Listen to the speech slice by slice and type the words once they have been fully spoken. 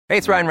Hey,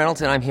 it's Ryan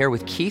Reynolds, and I'm here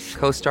with Keith,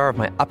 co-star of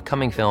my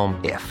upcoming film,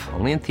 If,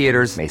 only in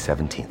theaters May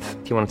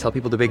 17th. Do you want to tell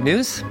people the big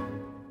news?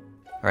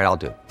 All right, I'll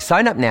do it.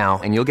 Sign up now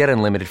and you'll get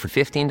unlimited for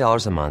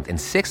 $15 a month and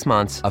 6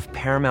 months of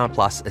Paramount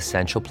Plus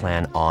Essential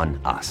Plan on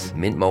us.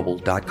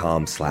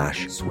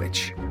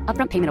 MintMobile.com/switch.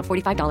 Upfront payment of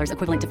 $45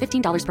 equivalent to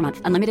 $15 per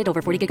month. Unlimited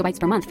over 40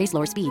 gigabytes per month. Face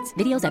lower speeds.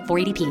 Videos at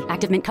 480p.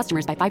 Active Mint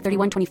customers by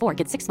 531.24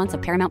 get 6 months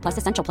of Paramount Plus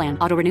Essential Plan.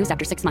 Auto renews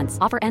after 6 months.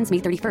 Offer ends May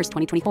 31st,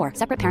 2024.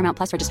 Separate Paramount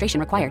Plus registration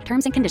required.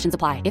 Terms and conditions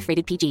apply if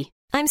rated PG.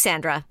 I'm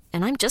Sandra,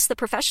 and I'm just the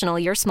professional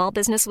your small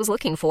business was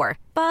looking for.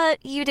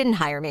 But you didn't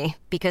hire me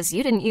because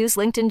you didn't use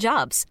LinkedIn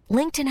Jobs.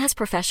 LinkedIn has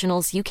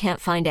professionals you can't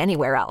find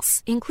anywhere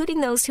else,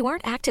 including those who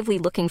aren't actively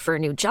looking for a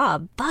new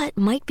job, but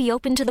might be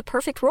open to the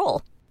perfect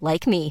role,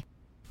 like me.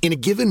 In a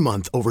given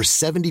month, over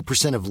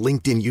 70% of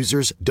LinkedIn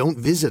users don't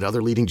visit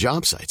other leading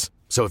job sites.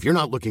 So if you're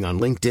not looking on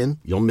LinkedIn,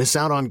 you'll miss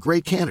out on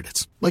great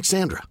candidates like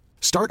Sandra.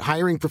 Start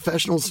hiring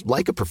professionals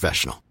like a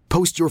professional.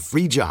 Post your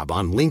free job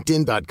on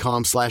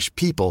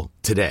linkedin.com/people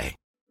today.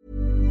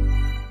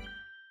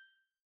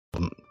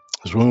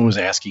 This woman was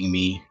asking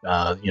me,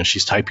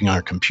 she's typing on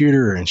her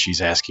computer and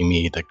she's asking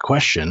me the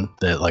question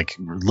that, like,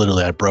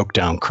 literally I broke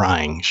down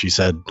crying. She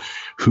said,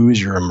 "Who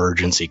is your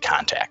emergency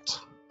contact?"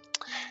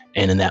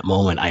 And in that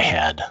moment, I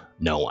had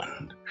no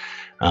one.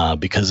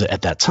 Because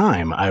at that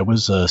time, I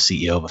was a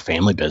CEO of a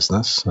family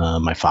business.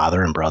 My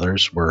father and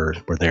brothers were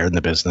there in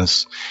the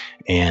business,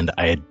 and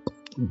I had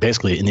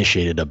basically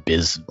initiated a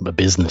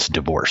business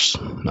divorce.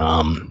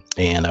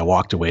 And I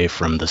walked away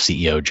from the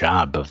CEO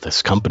job of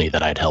this company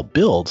that I'd helped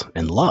build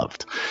and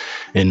loved.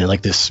 And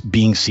like this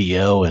being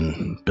CEO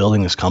and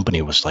building this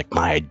company was like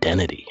my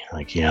identity.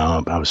 Like,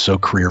 I was so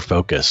career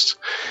focused.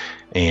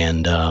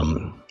 And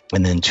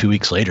then 2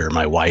 weeks later,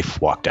 my wife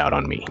walked out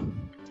on me.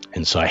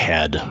 And so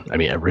I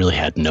really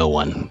had no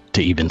one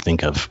to even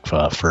think of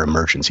for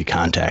emergency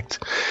contact.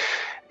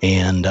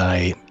 And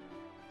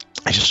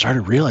I just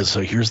started realizing,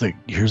 so here's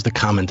the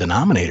common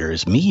denominator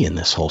is me in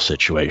this whole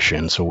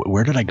situation. So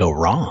where did I go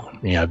wrong?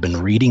 I've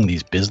been reading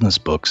these business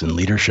books and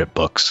leadership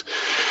books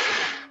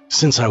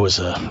since I was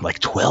like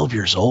 12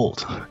 years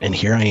old. And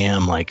here I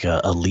am, like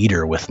a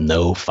leader with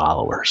no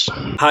followers.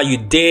 How you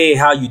day?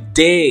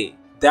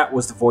 That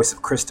was the voice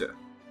of Krista.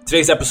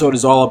 Today's episode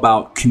is all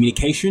about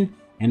communication,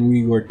 and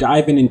we were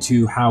diving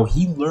into how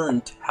he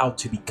learned how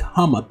to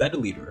become a better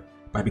leader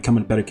by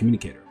becoming a better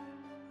communicator.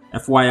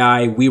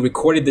 FYI, we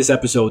recorded this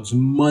episode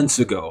months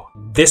ago.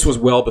 This was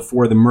well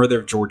before the murder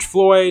of George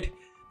Floyd.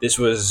 This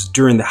was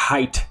during the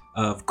height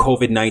of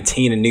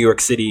COVID-19 in New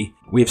York City.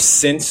 We have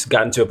since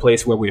gotten to a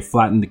place where we've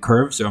flattened the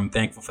curve, so I'm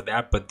thankful for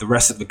that. But the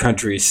rest of the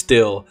country is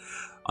still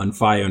on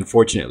fire,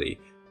 unfortunately.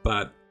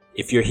 But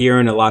if you're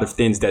hearing a lot of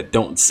things that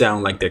don't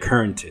sound like they're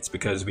current, it's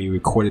because we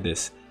recorded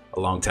this a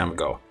long time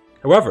ago.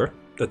 However,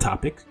 the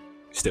topic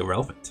is still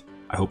relevant.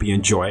 I hope you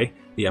enjoy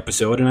the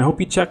episode, and I hope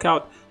you check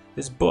out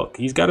his book.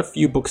 He's got a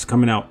few books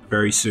coming out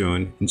very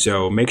soon, and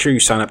so make sure you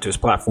sign up to his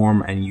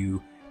platform and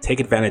you take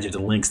advantage of the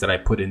links that I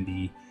put in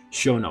the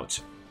show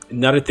notes.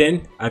 Another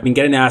thing, I've been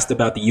getting asked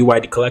about the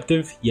UID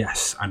Collective.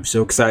 Yes, I'm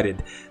so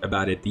excited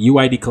about it. The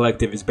UID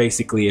Collective is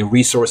basically a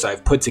resource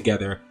I've put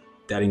together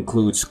that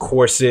includes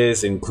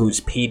courses, includes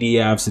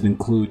PDFs, it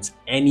includes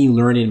any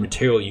learning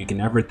material you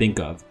can ever think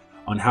of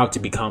on how to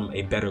become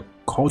a better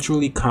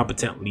culturally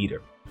competent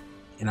leader.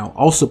 And I'll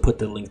also put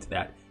the link to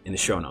that in the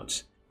show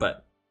notes.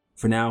 But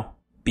for now,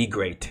 be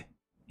great.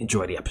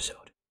 Enjoy the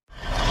episode.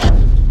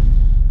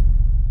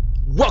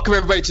 Welcome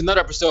everybody to another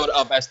episode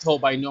of As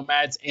Told by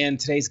Nomads, and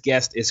today's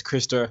guest is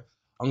Krista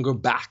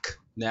Ungerbach.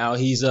 Now,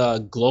 he's a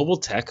global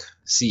tech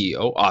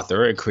CEO,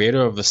 author, and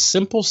creator of a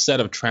simple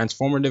set of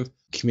transformative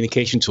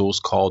communication tools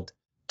called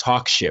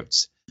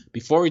TalkShifts.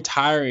 Before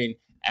retiring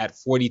at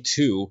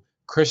 42,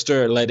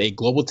 Krista led a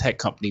global tech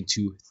company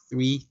to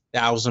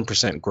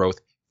 3,000%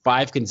 growth,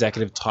 5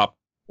 consecutive top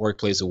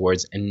workplace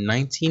awards, and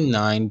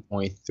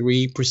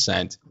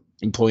 99.3%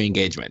 employee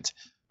engagement.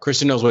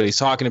 Krista knows what he's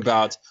talking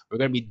about. We're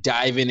going to be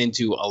diving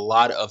into a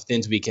lot of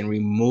things we can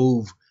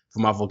remove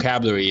from our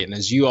vocabulary. And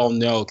as you all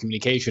know,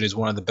 communication is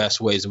one of the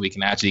best ways that we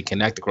can actually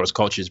connect across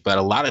cultures. But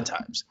a lot of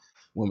times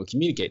when we're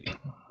communicating,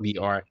 we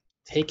are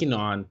taking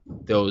on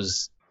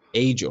those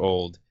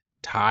age-old,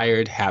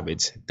 tired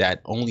habits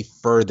that only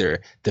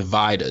further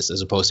divide us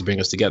as opposed to bring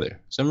us together.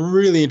 So I'm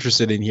really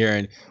interested in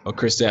hearing what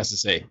Krista has to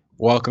say.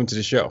 Welcome to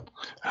the show.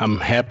 I'm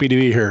happy to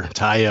be here,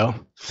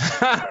 Tayo.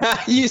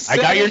 I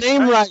got your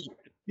name right.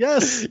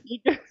 Yes.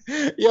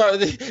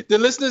 The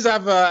listeners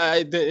have,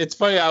 it's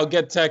funny, I'll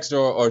get texts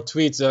or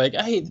tweets. They're like,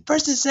 hey, the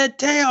person said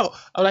Tayo.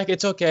 I'm like,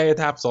 it's okay. It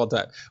happens all the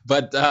time.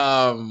 But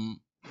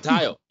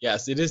Tayo,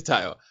 yes, it is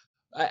Tayo.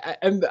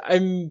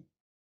 I'm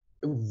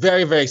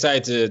very, very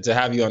excited to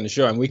have you on the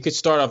show. And we could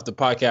start off the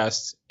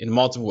podcast in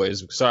multiple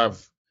ways. We could start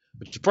off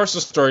with your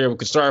personal story, or we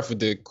could start off with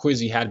the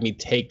quiz you had me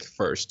take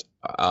first.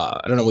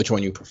 I don't know which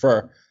one you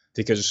prefer,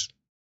 because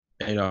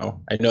I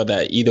know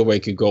that either way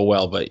could go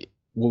well, but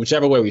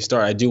whichever way we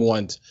start, I do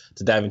want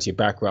to dive into your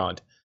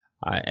background.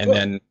 And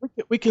then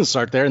we can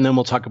start there, and then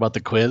we'll talk about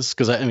the quiz,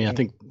 because I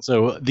think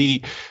so.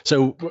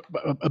 So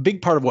a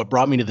big part of what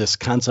brought me to this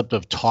concept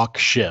of talk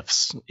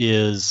shifts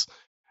is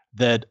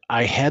that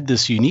I had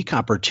this unique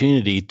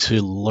opportunity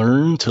to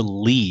learn to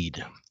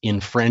lead in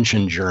French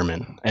and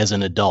German as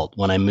an adult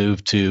when I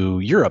moved to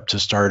Europe to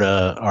start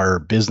our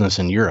business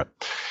in Europe.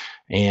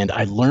 And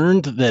I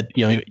learned that,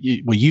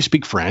 you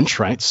speak French,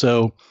 right?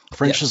 So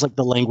French is like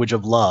the language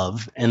of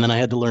love. And then I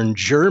had to learn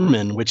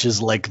German, which is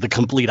like the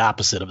complete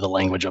opposite of the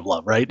language of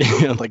love, right?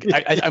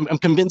 I'm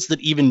convinced that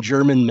even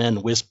German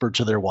men whisper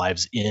to their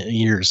wives'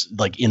 ears,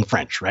 like in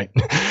French, right?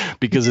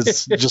 Because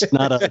it's just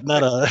not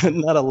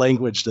a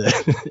language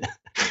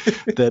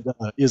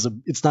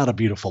it's not a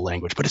beautiful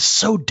language, but it's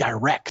so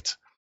direct.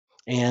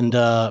 And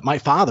my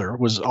father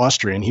was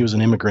Austrian. He was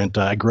an immigrant.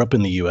 I grew up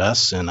in the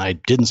U.S. and I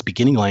didn't speak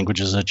any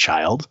language as a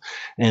child.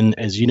 And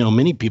as you know,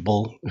 many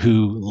people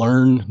who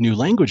learn new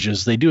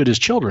languages, they do it as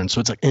children.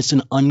 So it's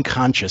an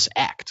unconscious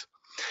act.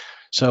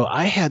 So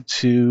I had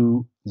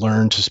to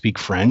learn to speak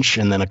French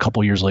and then a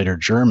couple years later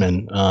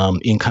German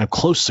in kind of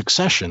close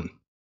succession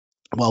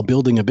while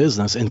building a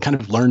business, and kind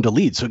of learn to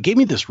lead. So it gave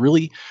me this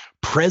really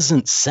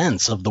present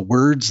sense of the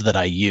words that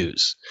I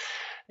use.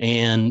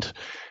 And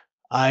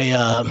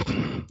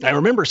I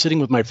remember sitting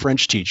with my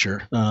French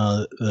teacher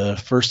the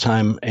first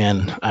time,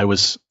 and I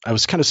was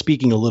kind of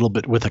speaking a little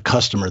bit with a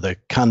customer, the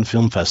Cannes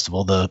Film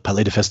Festival, the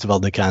Palais de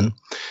Festival de Cannes,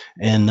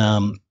 and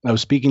I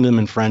was speaking to them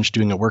in French,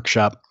 doing a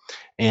workshop,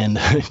 and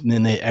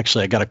then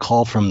I got a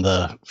call from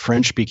the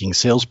French-speaking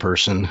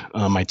salesperson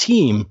on my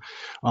team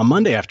on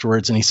Monday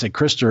afterwards, and he said,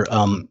 "Krister,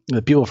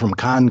 the people from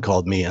Cannes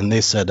called me, and they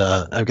said,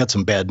 I've got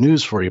some bad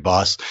news for you,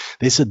 boss.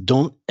 They said,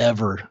 don't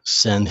ever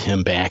send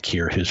him back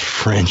here. His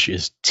French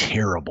is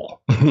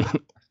terrible."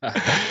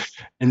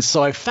 And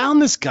so I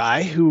found this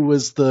guy who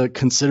was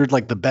considered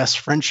like the best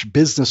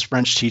business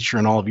French teacher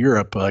in all of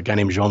Europe, a guy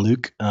named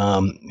Jean-Luc,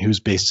 who's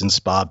based in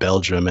Spa,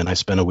 Belgium. And I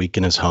spent a week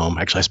in his home.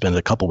 Actually, I spent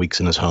a couple weeks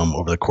in his home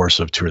over the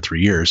course of 2 or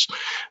 3 years,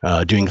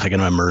 doing like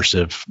an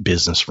immersive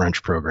business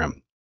French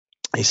program.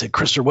 He said,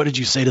 "Krister, what did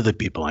you say to the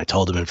people?" I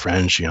told him in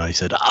French. He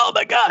said, "Oh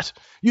my God,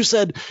 you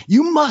said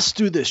you must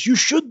do this. You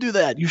should do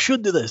that. You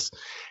should do this."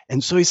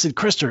 And so he said,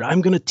 "Krister, I'm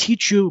going to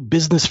teach you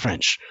business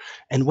French.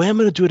 And the way I'm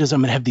going to do it is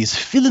I'm going to have these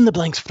fill in the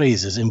blanks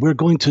phrases. And we're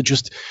going to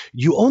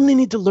you only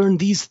need to learn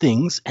these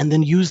things and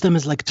then use them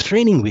as like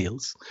training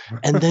wheels.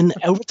 And then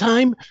over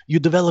time, you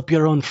develop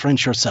your own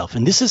French yourself.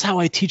 And this is how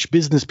I teach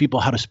business people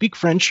how to speak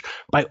French,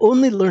 by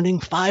only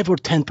learning 5 or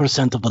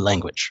 10% of the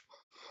language."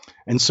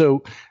 And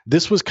so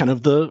this was kind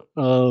of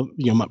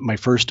my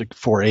first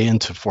foray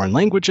into foreign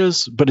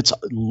languages, but it's,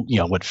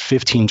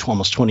 15 to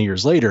almost 20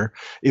 years later,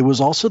 it was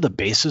also the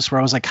basis where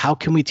I was like, how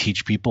can we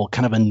teach people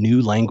kind of a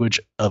new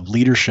language of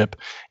leadership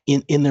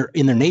in their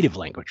native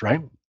language,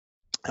 right?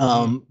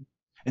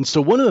 And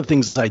so one of the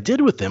things I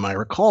did with them, I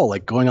recall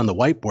like going on the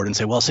whiteboard and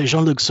say, well, say,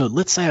 Jean-Luc, so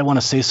let's say I want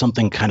to say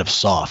something kind of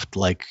soft,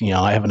 like,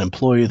 I have an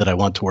employee that I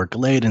want to work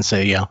late, and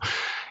say,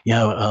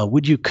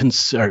 would you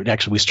consider,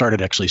 actually, we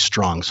started actually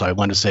strong. So I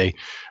wanted to say,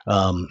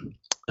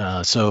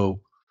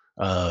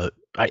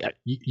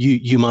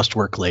 you must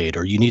work late,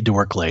 or you need to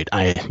work late.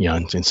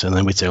 And so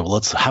then we'd say,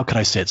 well, how could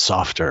I say it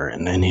softer?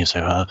 And then he'd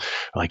say,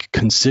 like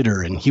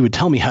consider, and he would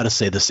tell me how to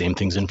say the same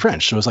things in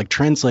French. So it was like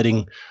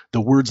translating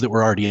the words that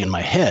were already in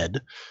my head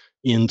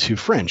into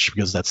French,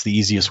 because that's the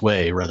easiest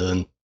way, rather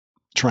than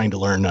trying to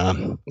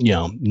learn,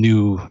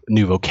 new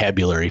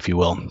vocabulary, if you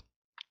will,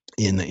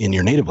 in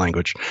your native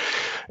language.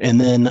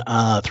 And then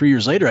 3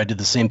 years later, I did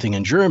the same thing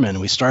in German.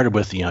 We started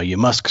with, you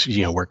must,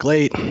 work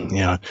late, and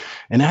I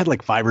had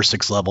like 5 or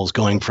 6 levels,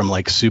 going from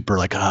like super,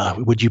 like,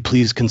 would you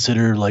please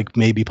consider like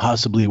maybe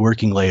possibly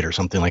working late or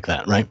something like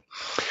that, right?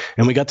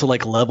 And we got to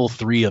like level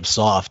 3 of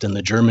soft, and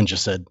the German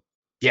just said,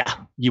 yeah,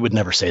 you would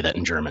never say that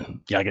in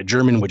German. Yeah,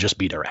 German would just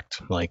be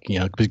direct, like,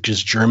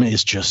 because German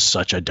is just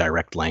such a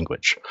direct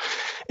language.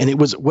 And it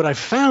was, what I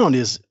found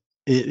is,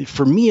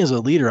 for me as a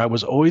leader, I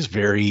was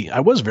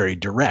very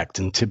direct,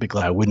 and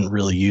typically I wouldn't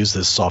really use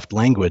this soft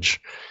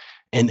language.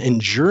 And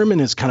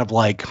German is kind of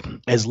like,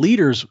 as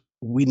leaders,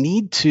 we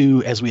need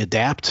to, as we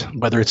adapt,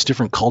 whether it's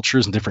different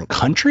cultures in different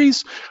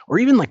countries, or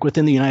even like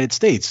within the United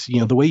States,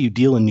 the way you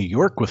deal in New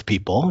York with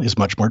people is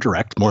much more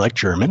direct, more like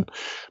German.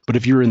 But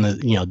if you're in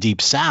the,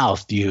 deep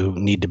South, you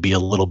need to be a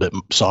little bit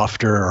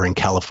softer, or in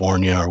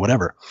California or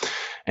whatever.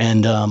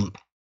 And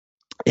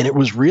it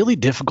was really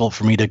difficult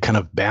for me to kind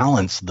of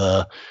balance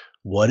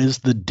what is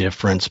the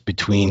difference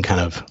between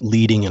kind of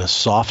leading in a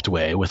soft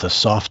way with a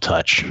soft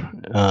touch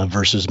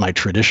versus my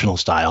traditional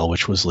style,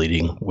 which was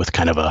leading with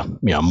kind of a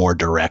more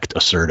direct,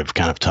 assertive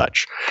kind of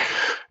touch.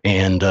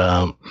 And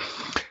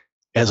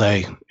as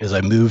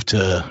I moved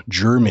to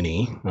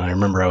Germany, I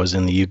remember I was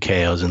in the UK,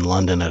 I was in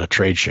London at a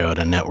trade show at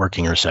a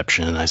networking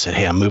reception, and I said,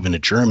 hey, I'm moving to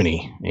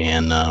Germany.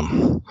 And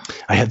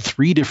I had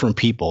 3 different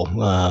people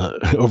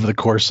over the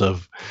course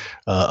of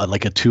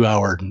like a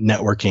 2-hour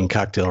networking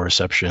cocktail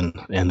reception.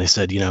 And they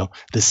said,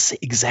 this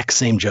exact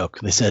same joke.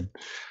 They said,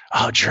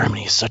 oh,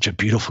 Germany is such a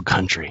beautiful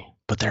country,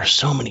 but there are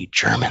so many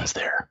Germans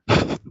there.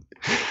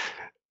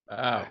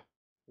 Wow.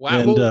 Wow.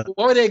 And, what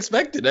were they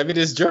expecting? I mean,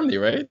 it's Germany,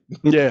 right?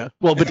 Yeah.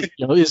 Well, but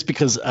it's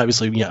because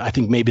obviously, I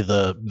think maybe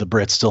the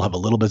Brits still have a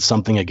little bit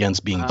something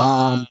against being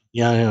bombed.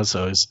 Yeah.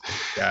 So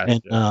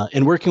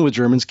and working with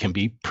Germans can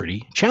be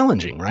pretty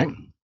challenging, right?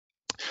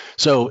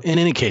 So in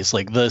any case,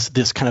 like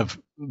this kind of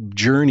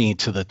journey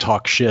to the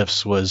talk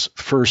shifts was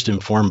first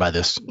informed by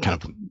this kind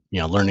of,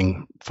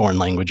 learning foreign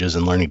languages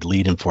and learning to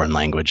lead in foreign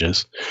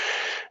languages.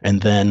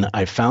 And then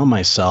I found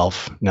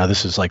myself, now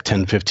this is like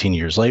 10, 15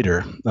 years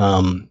later,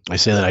 I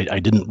say that I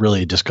didn't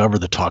really discover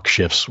the talk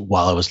shifts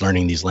while I was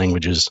learning these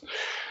languages.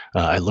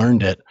 I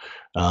learned it,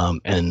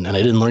 and I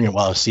didn't learn it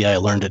while I was I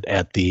learned it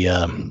at the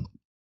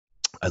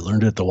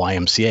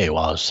YMCA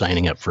while I was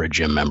signing up for a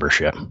gym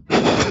membership.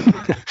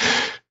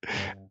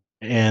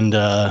 And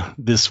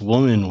this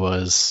woman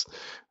was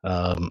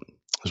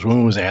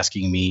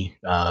asking me,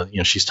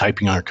 she's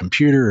typing on her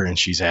computer and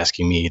she's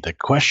asking me the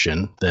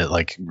question that,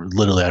 like,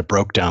 literally I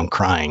broke down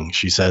crying.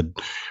 She said,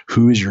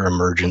 "Who is your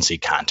emergency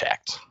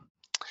contact?"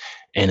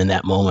 And in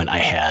that moment, I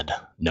had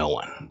no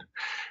one.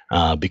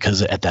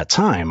 Because at that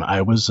time,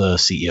 I was a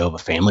CEO of a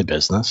family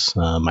business.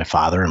 My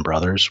father and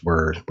brothers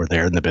were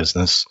there in the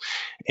business,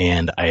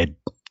 and I had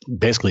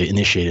basically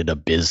initiated a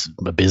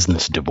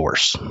business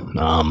divorce.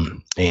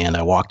 And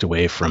I walked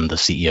away from the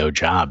CEO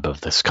job of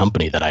this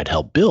company that I'd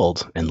helped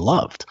build and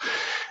loved.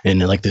 And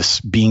like this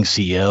being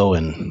CEO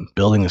and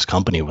building this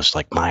company was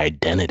like my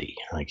identity.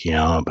 Like,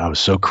 I was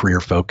so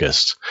career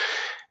focused.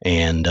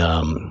 And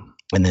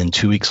then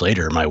 2 weeks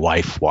later, my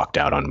wife walked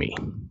out on me.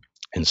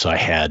 And so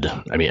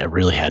I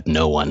really had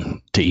no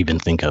one to even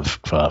think of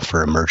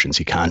for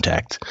emergency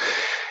contact.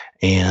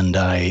 And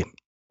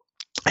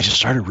I just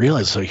started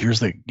realizing, so here's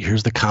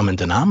the common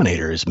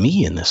denominator is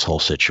me in this whole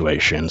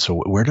situation. So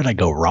where did I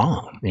go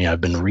wrong?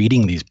 I've been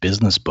reading these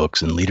business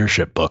books and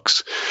leadership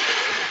books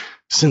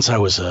since I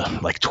was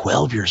like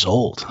 12 years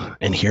old.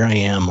 And here I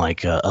am,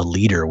 like a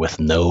leader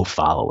with no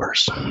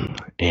followers.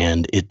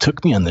 And it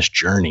took me on this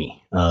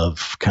journey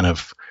of kind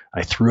of,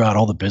 I threw out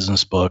all the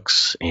business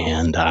books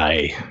and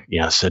I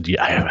said,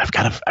 I've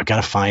got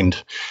to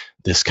find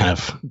this kind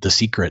of the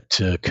secret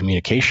to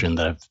communication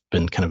that I've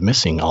been kind of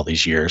missing all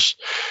these years.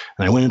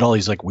 And I went into all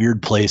these like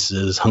weird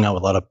places, hung out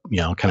with a lot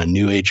of, kind of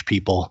new age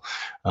people,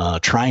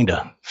 trying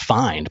to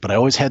find, but I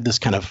always had this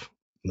kind of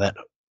that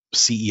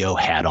CEO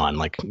hat on,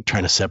 like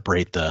trying to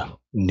separate the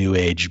new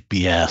age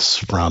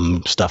BS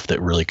from stuff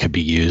that really could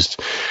be used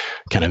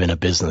kind of in a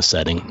business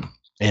setting.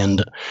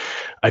 And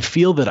I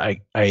feel that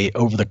I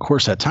over the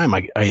course of that time,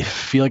 I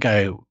feel like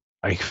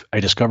I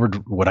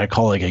discovered what I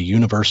call like a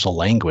universal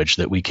language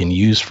that we can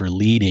use for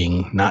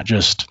leading, not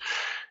just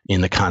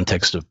in the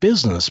context of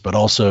business, but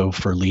also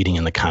for leading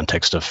in the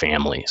context of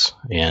families.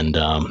 And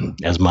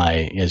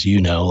as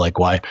you know, like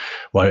why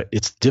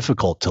it's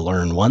difficult to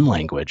learn one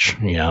language,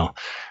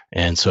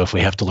 And so if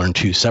we have to learn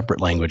two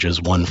separate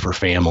languages, one for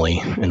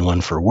family and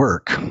one for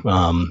work,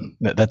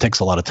 that takes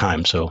a lot of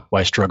time. So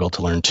why struggle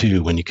to learn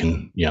two when you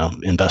can,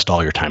 invest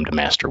all your time to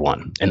master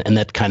one? And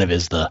that kind of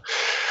is the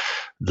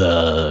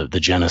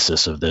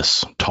genesis of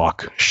this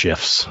talk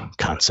shifts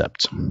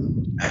concept.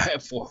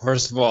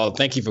 First of all,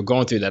 thank you for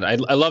going through that.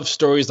 I love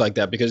stories like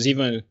that because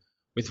even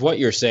with what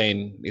you're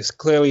saying, it's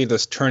clearly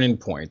this turning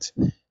point.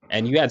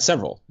 And you had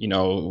several,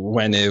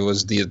 when it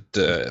was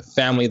the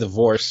family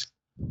divorce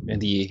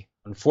and the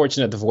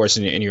unfortunate divorce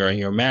in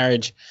your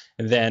marriage,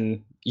 and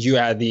then you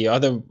had the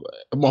other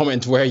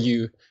moment where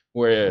you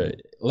were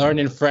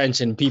learning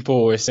French and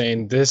people were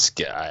saying, this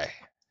guy,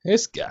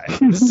 this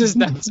is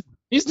not,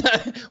 he's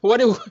not,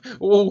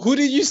 who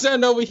did you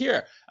send over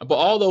here? But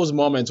all those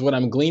moments, what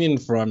I'm gleaning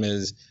from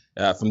is,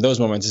 from those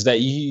moments is that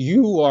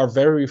you are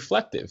very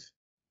reflective.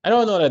 I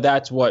don't know that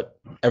that's what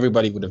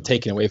everybody would have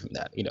taken away from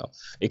that.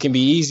 It can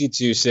be easy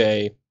to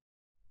say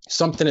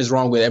something is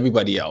wrong with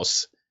everybody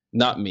else,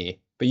 not me.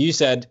 But you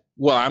said,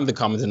 well, I'm the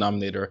common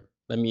denominator.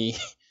 Let me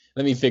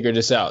figure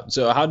this out.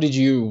 So how did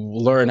you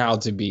learn how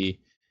to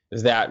be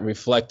that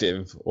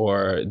reflective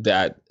or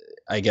that,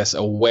 I guess,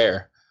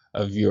 aware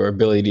of your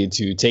ability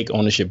to take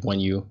ownership when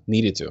you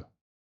needed to?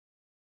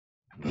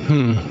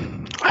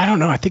 I don't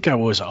know. I think I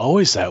was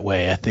always that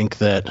way. I think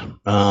that,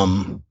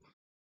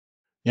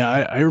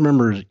 I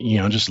remember,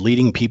 just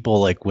leading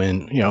people like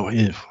when,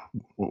 if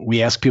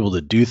we ask people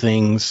to do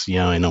things,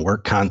 in a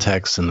work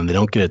context and then they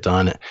don't get it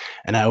done.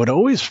 And I would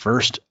always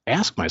first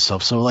ask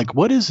myself, so like,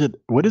 what is it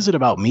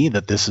about me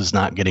that this is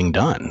not getting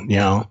done?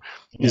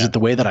 Is it the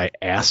way that I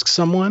ask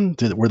someone?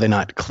 Were they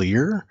not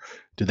clear?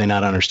 Did they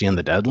not understand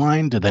the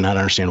deadline? Did they not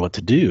understand what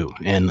to do?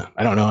 And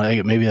I don't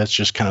know, maybe that's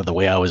just kind of the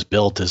way I was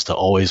built, is to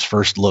always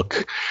first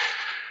look,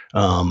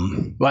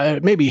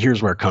 maybe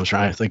here's where it comes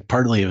from. I think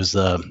partly it was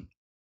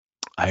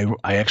I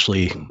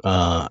actually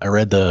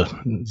read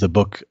the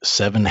book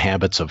 7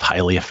 Habits of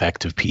Highly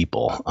Effective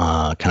People.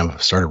 Kind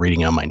of started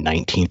reading it on my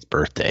 19th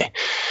birthday,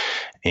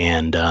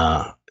 and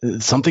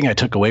something I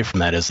took away from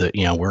that is that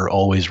we're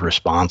always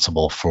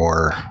responsible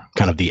for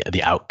kind of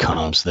the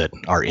outcomes that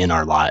are in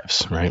our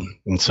lives, right?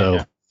 And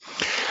so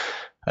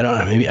I don't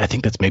know. I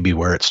think that's maybe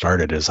where it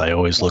started. Is I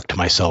always look to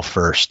myself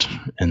first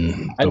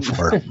and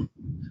before.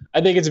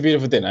 I think it's a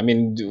beautiful thing. I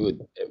mean,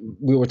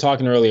 we were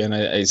talking earlier, and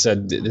I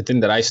said the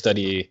thing that I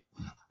study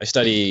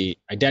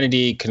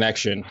identity,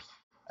 connection,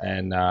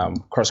 and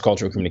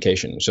cross-cultural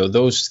communication. So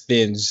those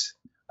things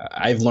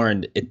I've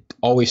learned, it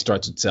always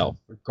starts itself,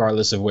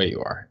 regardless of where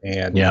you are,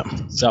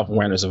 and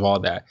self-awareness of all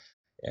that.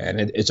 And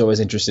it's always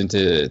interesting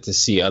to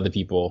see other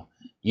people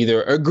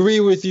either agree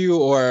with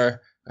you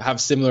or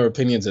have similar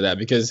opinions of that.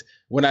 Because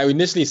when I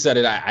initially said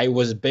it, I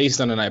was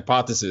based on an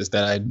hypothesis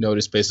that I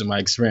noticed based on my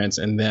experience.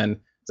 And then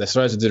as I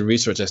started to do the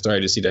research, I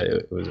started to see that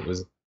it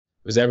was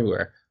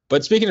everywhere.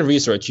 But speaking of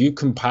research, you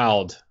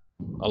compiled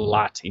a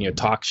lot in your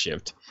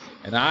TalkShift.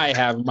 And I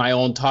have my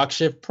own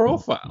TalkShift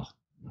profile.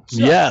 So,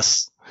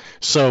 yes.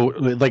 So,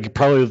 like,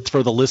 probably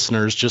for the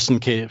listeners, just in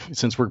case,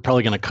 since we're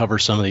probably going to cover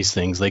some of these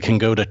things, they can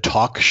go to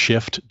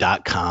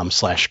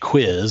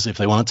talkshift.com/quiz if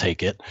they want to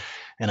take it.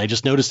 And I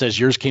just noticed as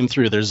yours came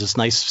through, there's this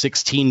nice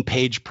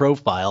 16-page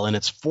profile, and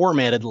it's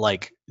formatted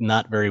like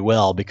not very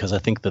well because I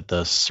think that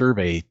the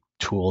survey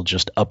tool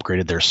just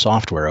upgraded their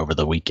software over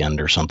the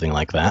weekend or something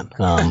like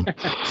that.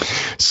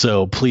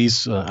 So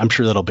please, I'm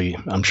sure that'll be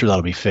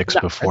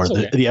fixed before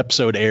the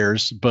episode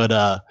airs.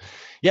 But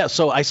yeah,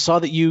 so I saw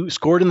that you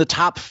scored in the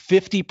top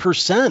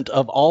 50%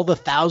 of all the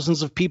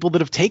thousands of people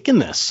that have taken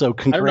this. So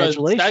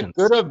congratulations. I don't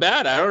know, is that good or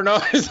bad? I don't know.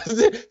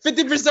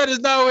 50% is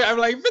not. I'm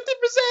like 50%.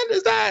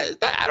 Is that?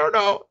 I don't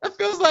know. That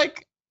feels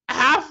like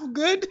half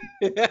good.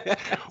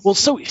 Well,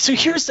 so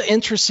here's the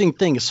interesting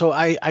thing. So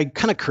I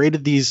kind of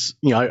created these.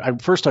 I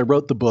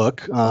wrote the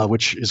book,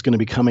 which is going to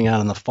be coming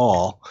out in the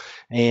fall,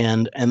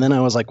 and then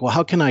I was like, well,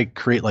 how can I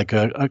create like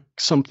a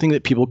something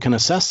that people can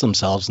assess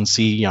themselves and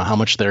see, how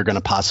much they're going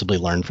to possibly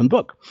learn from the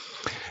book.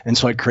 And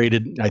so I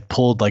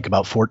pulled like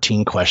about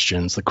 14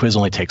 questions. The quiz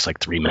only takes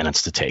like 3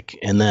 minutes to take,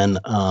 and then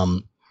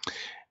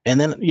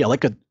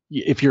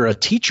if you're a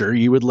teacher,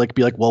 you would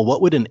be like, well,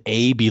 what would an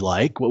A be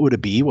like? What would a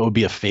B? What would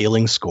be a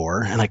failing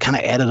score? And I kind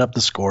of added up the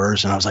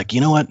scores, and I was like,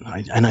 you know what?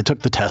 I took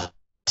the test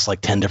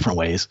like 10 different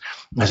ways.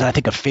 I said, I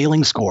think a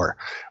failing score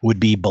would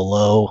be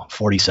below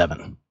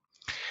 47.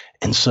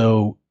 And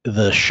so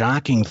the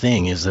shocking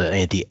thing is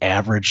that the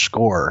average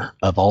score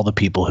of all the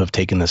people who have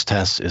taken this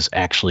test is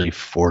actually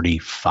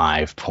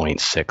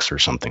 45.6 or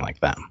something like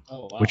that.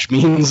 Oh, wow. Which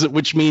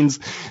means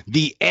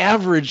the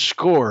average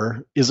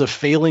score is a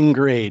failing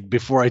grade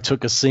before I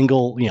took a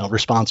single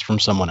response from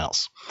someone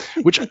else,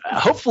 which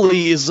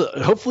hopefully is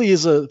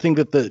a thing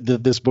that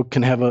this book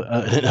can have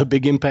a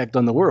big impact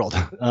on the world.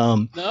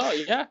 No,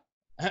 yeah.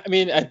 I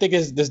mean, I think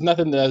there's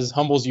nothing that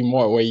humbles you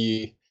more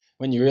when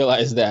you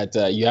realize that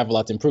you have a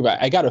lot to improve.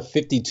 I got a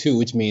 52,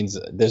 which means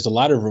there's a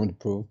lot of room to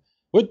improve,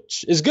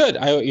 which is good.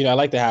 I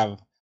like to have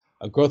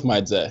a growth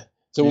mindset.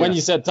 So when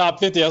you said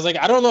top 50, I was like,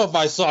 I don't know if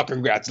I saw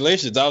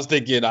congratulations. I was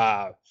thinking,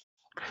 I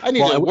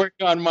need to work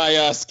on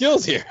my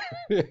skills here.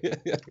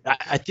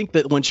 I think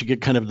that once you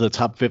get kind of the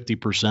top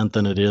 50%,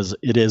 then it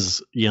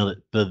is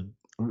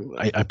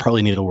I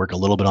probably need to work a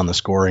little bit on the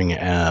scoring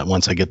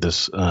once I get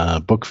this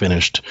book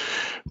finished,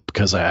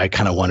 because I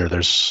kind of wonder.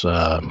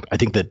 I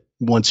think that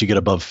once you get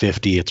above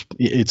 50,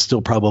 it's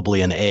still probably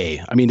an A.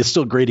 I mean, it's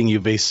still grading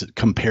you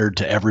compared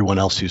to everyone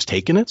else who's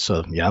taken it.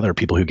 So yeah, there are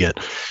people who get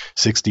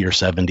 60 or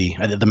 70.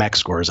 The max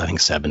score is I think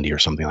 70 or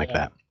something like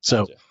that.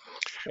 So,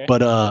 okay. But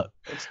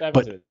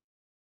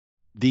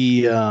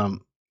the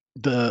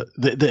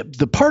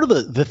part of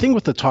the thing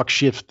with the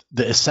TalkShift,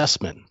 the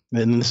assessment,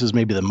 and this is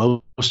maybe the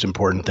most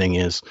important thing,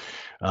 is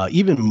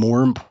even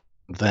more important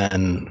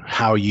than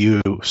how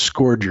you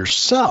scored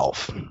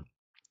yourself.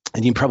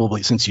 And you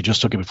probably, since you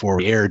just took it before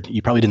we aired,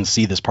 you probably didn't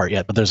see this part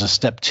yet, but there's a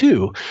step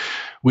 2,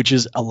 which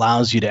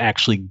allows you to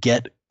actually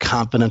get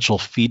confidential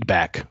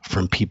feedback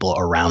from people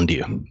around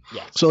you.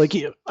 Yes. So like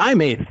I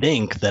may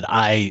think that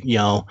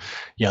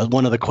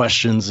one of the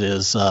questions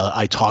is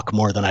I talk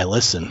more than I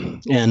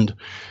listen. And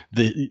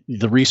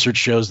the research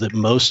shows that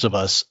most of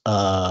us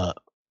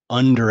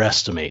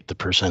underestimate the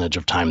percentage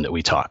of time that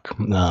we talk.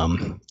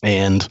 But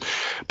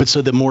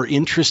so the more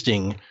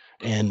interesting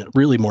and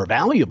really more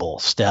valuable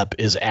step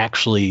is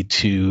actually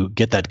to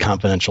get that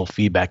confidential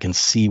feedback and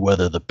see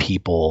whether the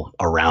people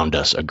around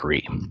us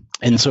agree.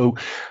 And so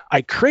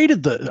I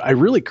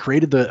really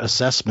created the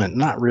assessment,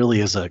 not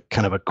really as a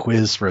kind of a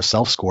quiz for a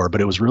self-score,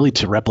 but it was really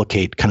to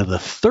replicate kind of the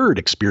third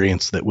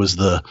experience that was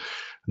the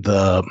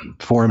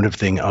formative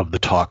thing of the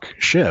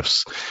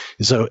TalkShifts.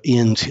 So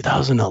in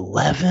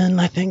 2011,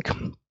 I think,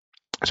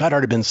 so I'd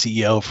already been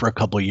CEO for a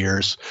couple of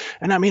years.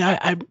 And I mean,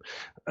 I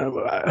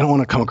don't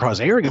want to come across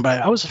arrogant,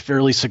 but I was a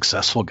fairly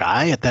successful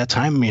guy at that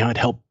time. I mean, I'd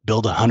helped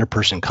build a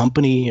 100-person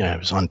company. I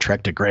was on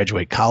track to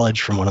graduate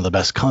college from one of the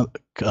best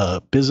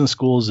business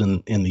schools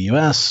in the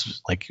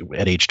U.S., like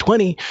at age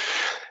 20.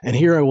 And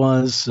here I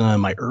was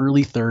in my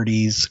early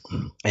 30s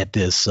at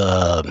this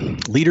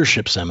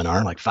leadership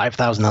seminar, like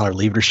 $5,000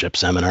 leadership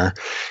seminar.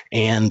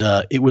 And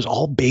it was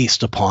all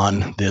based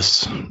upon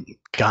this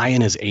guy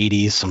in his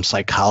 80s. Some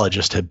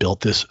psychologist had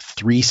built this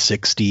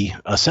 360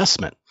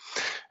 assessment.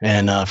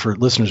 And for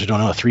listeners who don't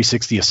know, a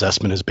 360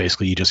 assessment is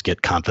basically you just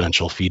get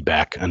confidential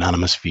feedback,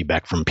 anonymous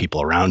feedback from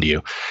people around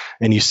you,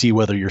 and you see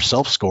whether your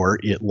self-score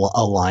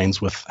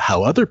aligns with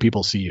how other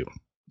people see you.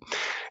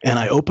 And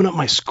I open up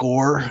my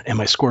score, and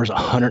my score is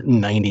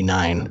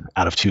 199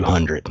 out of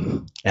 200.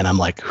 And I'm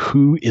like,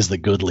 who is the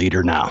good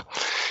leader now?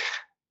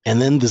 And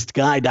then this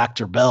guy,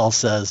 Dr. Bell,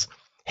 says,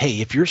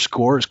 hey, if your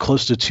score is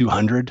close to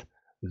 200,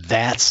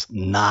 that's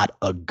not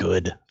a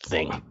good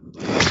thing.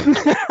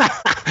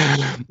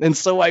 And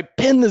so I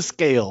pinned the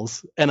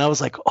scales, and I was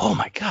like, oh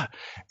my God.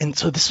 And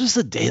so this was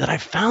the day that I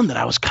found that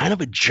I was kind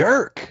of a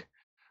jerk.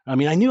 I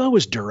mean, I knew I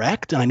was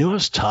direct, and I knew I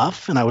was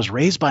tough, and I was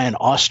raised by an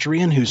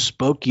Austrian who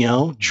spoke,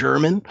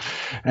 German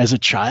as a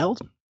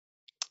child.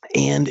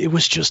 And it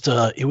was just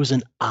it was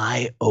an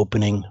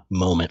eye-opening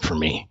moment for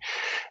me.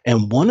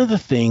 And one of the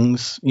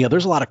things,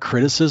 there's a lot of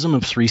criticism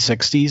of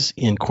 360s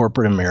in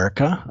corporate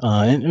America,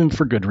 and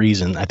for good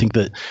reason. I think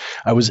that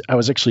I was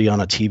actually on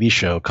a TV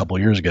show a couple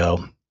years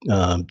ago,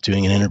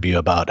 doing an interview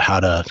about how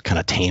to kind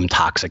of tame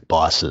toxic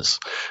bosses.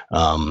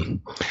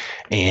 And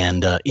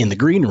in the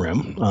green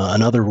room,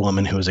 another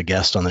woman who was a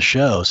guest on the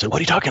show said, what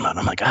are you talking about? And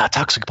I'm like,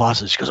 toxic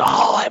bosses. She goes,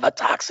 oh, I have a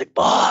toxic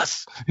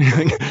boss.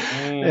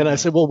 And I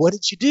said, well, what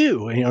did you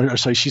do?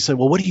 So she said,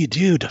 well, what do you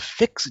do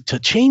to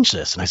change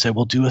this? And I said,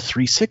 well, do a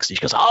 360. She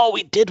goes, oh,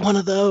 we did one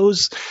of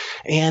those,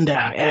 and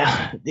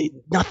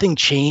nothing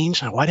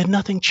changed. Why did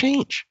nothing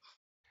change?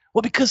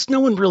 Well, because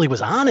no one really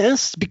was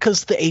honest,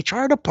 because the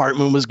HR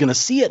department was going to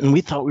see it, and we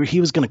thought he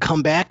was going to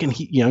come back, and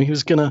he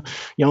was going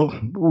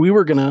to, we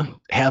were going to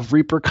have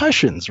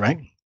repercussions, right?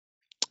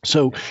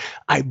 So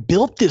I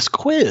built this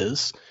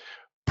quiz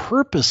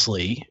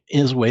purposely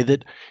in a way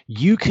that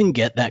you can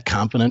get that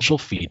confidential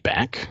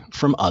feedback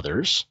from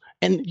others,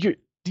 and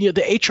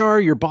the HR,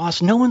 your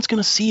boss, no one's going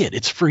to see it.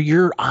 It's for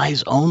your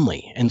eyes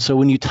only. And so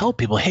when you tell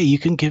people, hey, you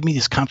can give me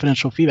this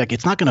confidential feedback,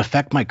 it's not going to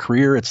affect my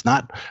career. It's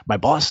not, my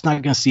boss is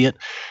not going to see it.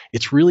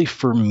 It's really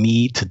for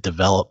me to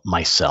develop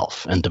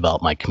myself and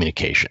develop my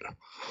communication.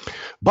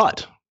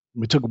 But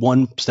we took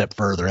one step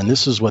further, and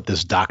this is what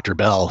this Dr.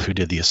 Bell, who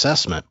did the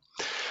assessment,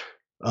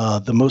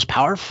 the most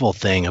powerful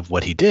thing of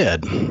what he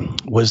did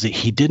was that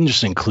he didn't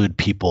just include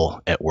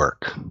people at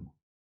work.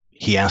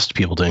 He asked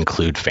people to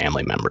include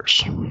family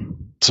members.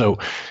 So,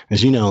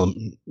 as you know,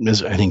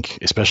 I think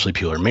especially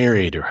people who are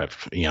married or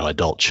have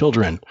adult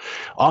children,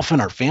 often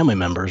our family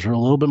members are a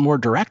little bit more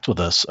direct with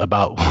us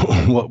about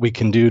what we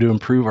can do to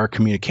improve our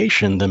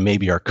communication than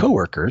maybe our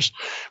coworkers,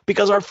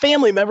 because our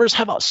family members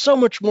have so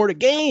much more to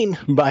gain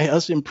by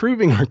us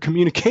improving our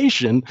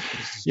communication.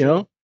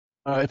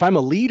 If I'm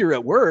a leader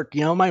at work,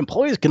 my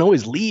employees can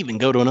always leave and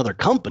go to another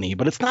company,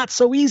 but it's not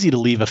so easy to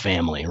leave a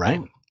family,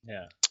 right?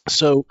 Yeah.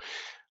 So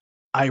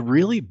I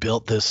really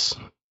built this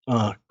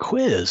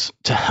quiz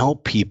to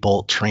help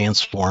people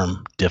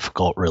transform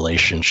difficult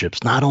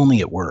relationships, not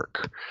only at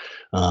work,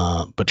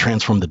 but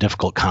transform the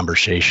difficult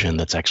conversation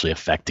that's actually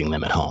affecting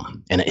them at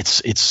home. And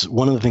it's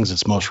one of the things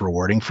that's most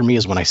rewarding for me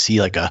is when I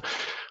see like a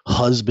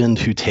husband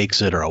who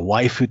takes it or a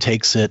wife who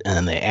takes it,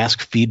 and they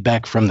ask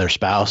feedback from their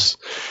spouse,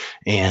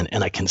 and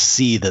I can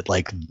see that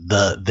like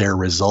their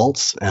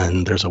results,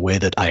 and there's a way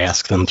that I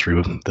ask them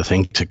through the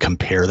thing to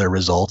compare their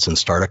results and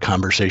start a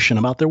conversation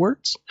about their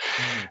words.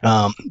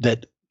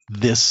 That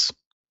this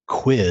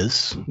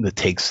quiz that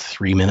takes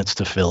 3 minutes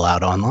to fill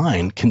out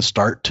online can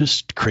start to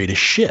create a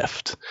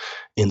shift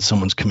in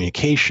someone's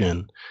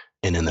communication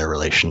and in their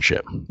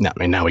relationship.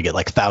 Now we get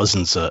like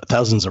thousands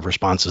of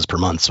responses per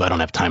month, so I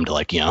don't have time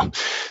to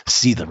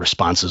see the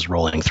responses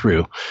rolling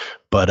through.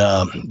 But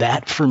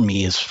that for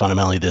me is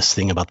fundamentally this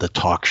thing about the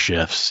talk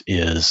shifts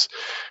is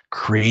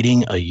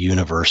creating a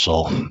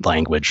universal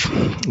language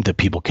that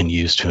people can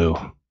use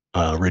to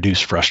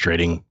reduce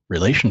frustrating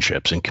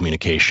relationships and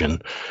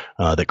communication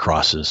that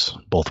crosses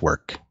both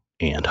work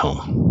and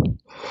home.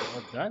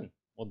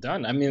 Well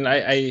done. I mean,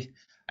 I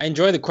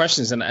enjoy the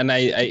questions, and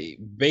I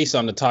based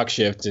on the talk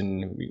shift,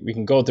 and we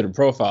can go to the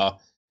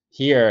profile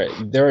here.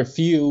 There are a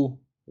few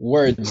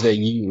words that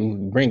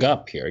you bring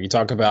up here. You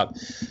talk about,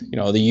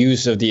 the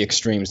use of the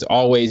extremes, the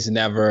always,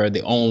 never,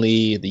 the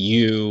only, the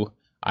you.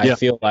 I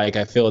feel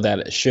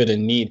that should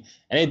and need.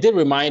 And it did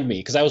remind me,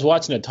 because I was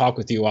watching a talk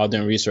with you while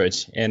doing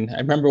research, and I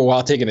remember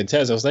while taking a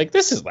test, I was like,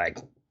 this is like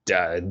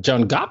John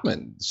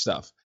Gottman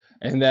stuff.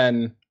 And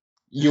then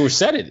you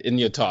said it in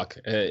your talk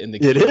in the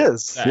keynote. It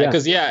is.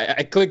 Because,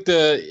 I clicked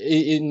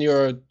in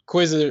your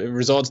quiz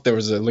results, there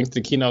was a link to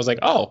the keynote. I was like,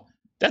 oh,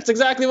 that's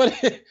exactly what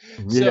it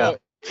is. So,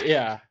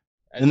 yeah.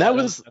 And that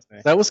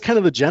was kind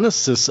of the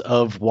genesis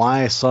of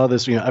why I saw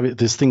this.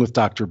 This thing with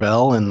Dr.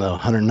 Bell and the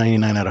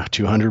 199 out of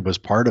 200 was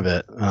part of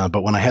it.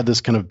 But when I had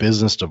this kind of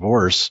business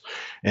divorce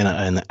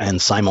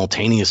and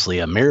simultaneously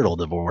a marital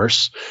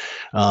divorce,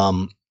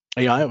 I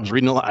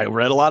read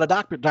a lot of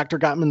Dr.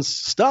 Gottman's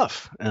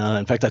stuff.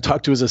 In fact, I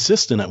talked to his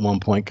assistant at one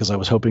point because I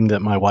was hoping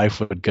that my wife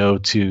would go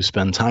to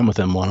spend time with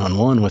him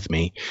one-on-one with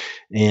me,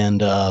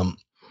 and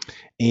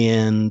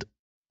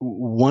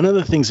one of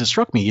the things that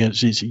struck me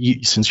is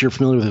since you're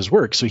familiar with his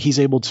work, so he's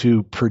able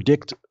to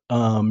predict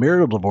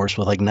marital divorce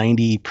with like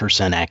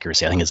 90%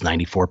 accuracy. I think it's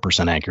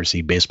 94%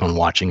 accuracy based on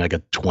watching like a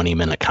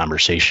 20-minute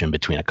conversation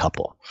between a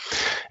couple.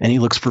 And he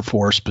looks for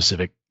 4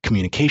 specific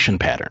communication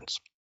patterns.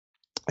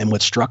 And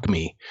what struck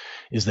me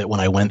is that when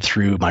I went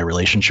through my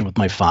relationship with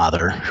my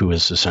father, who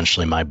is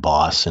essentially my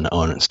boss and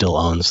still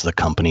owns the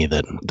company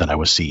that I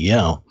was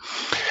CEO,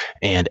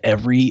 and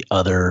every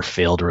other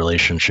failed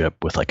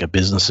relationship with like a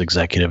business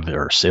executive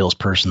or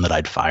salesperson that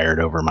I'd fired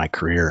over my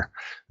career,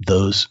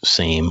 those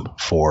same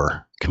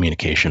 4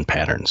 communication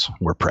patterns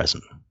were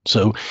present.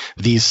 So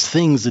these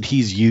things that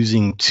he's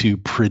using to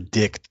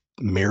predict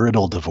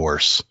marital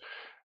divorce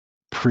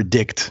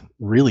predict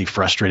really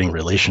frustrating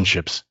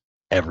relationships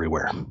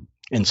everywhere.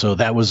 And so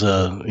that was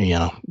a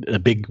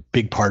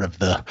big part of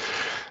the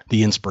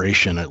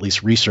inspiration, at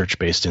least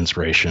research-based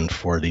inspiration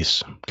for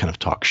these kind of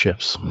talk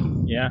shifts.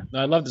 Yeah,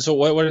 I love this. So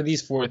what are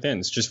these 4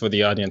 things, just for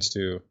the audience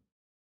to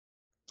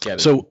get it?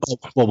 So,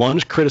 well, one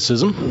is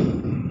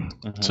criticism.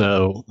 Uh-huh.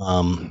 So,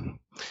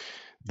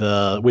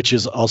 which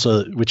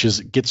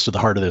gets to the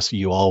heart of this.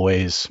 You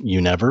always,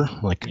 you never.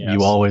 Like, yes.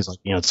 You always, like,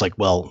 it's like,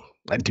 well,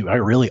 do I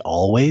really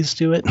always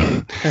do it?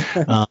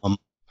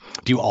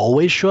 Do you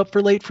always show up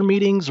late for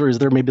meetings, or is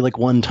there maybe like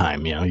one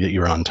time, that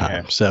you're on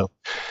time?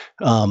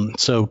 Yeah.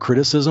 So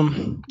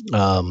criticism.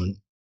 I'm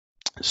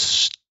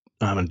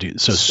gonna do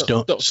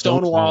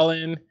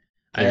stonewalling.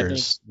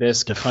 There's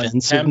this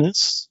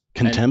defensiveness,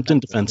 contempt, and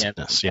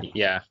defensiveness.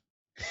 Yeah.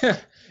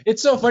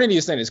 It's so funny that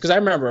you say this, because I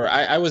remember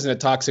I was in a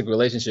toxic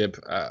relationship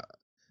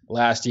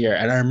last year,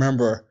 and I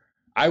remember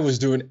I was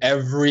doing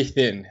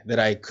everything that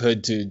I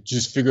could to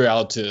just figure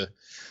out to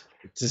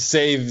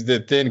save the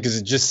thing, because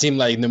it just seemed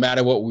like no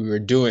matter what we were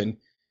doing,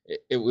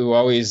 we were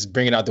always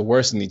bringing out the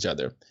worst in each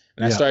other.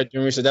 And I started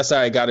doing research. That's how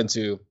I got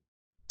into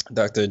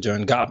Dr.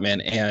 John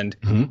Gottman. And,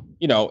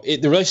 the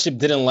relationship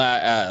didn't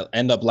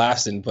end up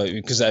lasting, but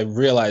because I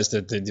realized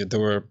that there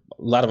were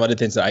a lot of other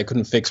things that I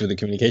couldn't fix with the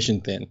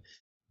communication thing.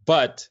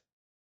 But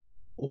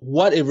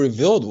what it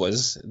revealed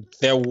was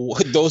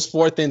those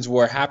 4 things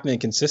were happening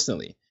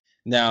consistently.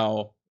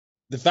 Now,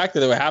 the fact that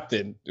they were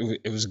happening,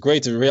 it was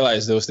great to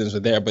realize those things were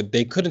there, but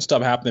they couldn't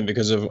stop happening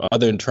because of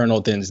other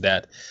internal things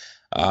that,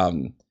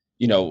 I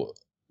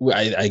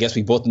guess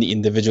we both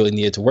individually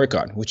needed to work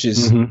on, which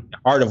is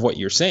part of what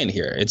you're saying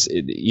here.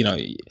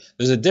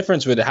 There's a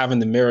difference with having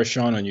the mirror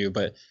shone on you,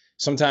 but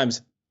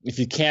sometimes if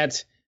you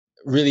can't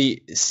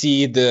really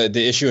see the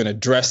issue and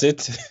address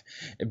it,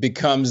 it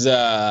becomes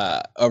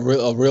a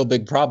real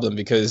big problem,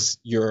 because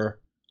you're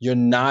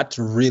not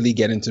really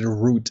getting to the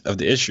root of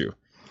the issue.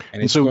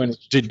 And so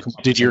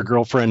did your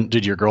girlfriend,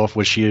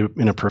 was she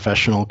in a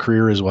professional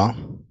career as well?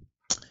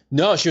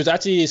 No, she was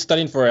actually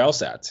studying for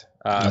LSAT.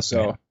 Okay.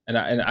 So, and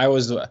I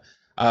was the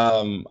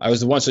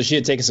one, so she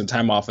had taken some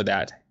time off of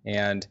that.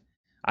 And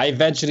I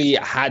eventually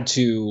had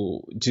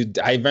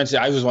I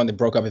was the one that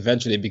broke up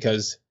eventually,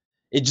 because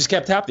it just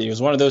kept happening. It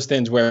was one of those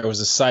things where it was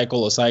a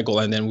cycle,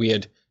 and then we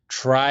had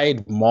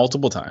tried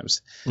multiple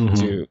times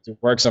to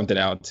work something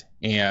out.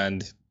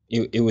 And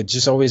it would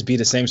just always be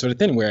the same sort of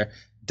thing where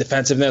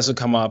defensiveness would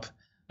come up.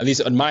 At least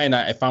on my end,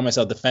 I found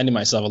myself defending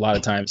myself a lot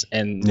of times.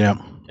 And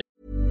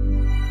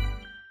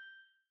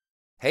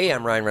Hey,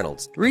 I'm Ryan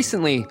Reynolds.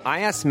 Recently,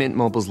 I asked Mint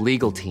Mobile's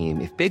legal team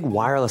if big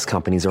wireless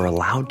companies are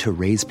allowed to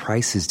raise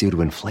prices due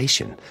to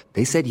inflation.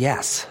 They said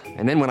yes.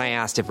 And then when I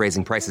asked if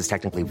raising prices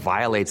technically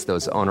violates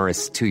those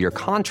onerous 2-year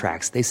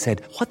contracts, they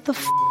said, "What the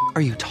f***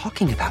 are you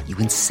talking about, you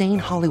insane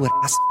Hollywood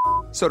ass?"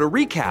 So to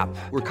recap,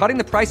 we're cutting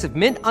the price of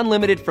Mint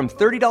Unlimited from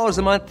 $30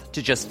 a month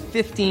to just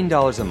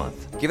 $15 a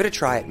month. Give it a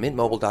try at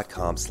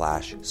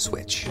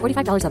mintmobile.com/switch.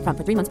 $45 up front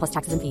for 3 months plus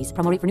taxes and fees.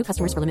 Promo rate for new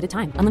customers for limited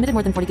time. Unlimited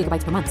more than 40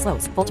 gigabytes per month.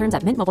 Slows full terms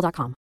at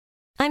mintmobile.com.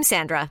 I'm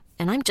Sandra,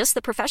 and I'm just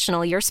the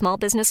professional your small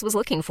business was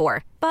looking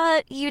for.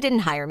 But you didn't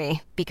hire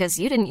me, because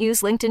you didn't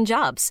use LinkedIn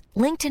Jobs.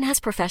 LinkedIn has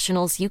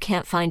professionals you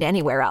can't find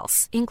anywhere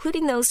else,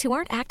 including those who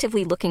aren't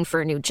actively looking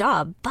for a new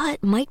job,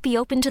 but might be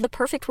open to the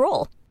perfect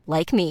role,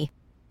 like me.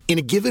 In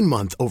a given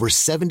month, over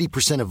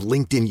 70% of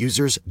LinkedIn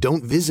users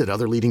don't visit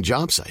other leading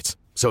job sites.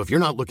 So if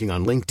you're not looking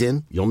on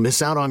LinkedIn, you'll miss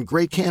out on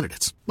great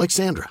candidates like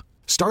Sandra.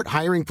 Start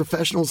hiring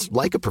professionals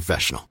like a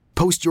professional.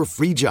 Post your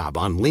free job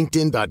on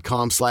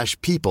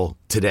linkedin.com/people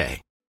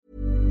today.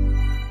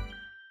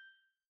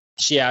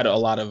 She had a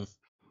lot of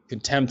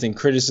contempt and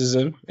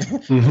criticism.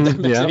 That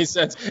makes any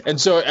sense.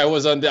 And so I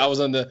was on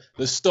the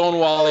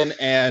stonewalling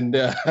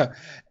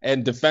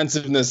and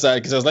defensiveness side,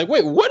 because I was like,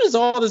 wait, what is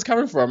all this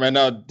coming from? And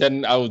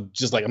then I was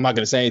just like, I'm not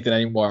going to say anything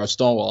anymore. I was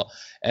stonewall.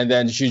 And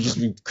then she would just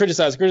be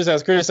criticized,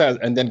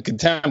 and then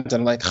contempt.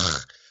 And I'm like,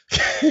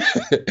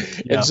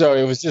 and so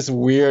it was just a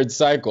weird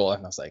cycle.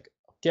 And I was like,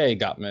 okay,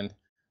 Gottman.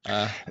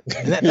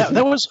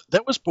 That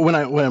was when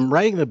I'm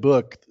writing the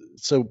book.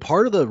 So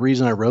part of the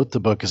reason I wrote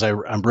the book is I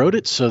wrote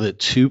it so that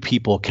 2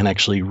 people can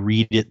actually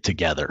read it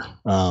together.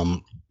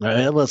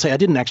 Let's say I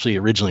didn't actually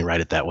originally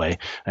write it that way.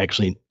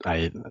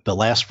 The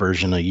last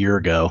version a year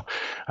ago,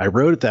 I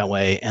wrote it that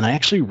way, and I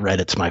actually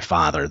read it to my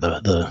father,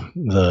 the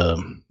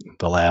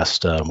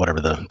last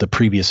the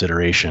previous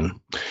iteration,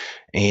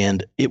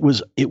 and it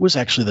was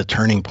actually the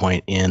turning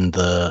point in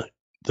the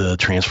the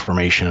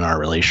transformation in our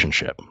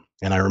relationship.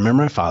 And I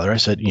remember my father, I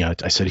said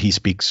he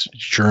speaks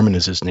German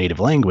as his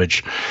native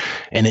language.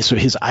 And so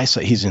his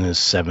eyesight, he's in his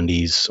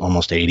 70s,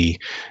 almost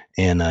 80,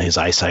 and his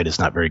eyesight is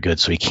not very good.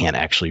 So he can't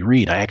actually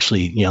read. I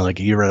actually,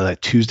 like you read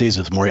that Tuesdays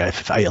with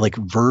Morrie, I like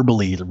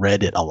verbally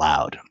read it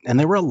aloud. And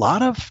there's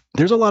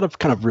a lot of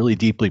kind of really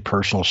deeply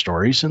personal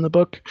stories in the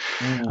book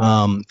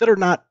that are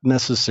not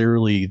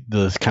necessarily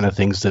the kind of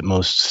things that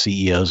most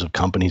CEOs of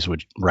companies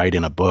would write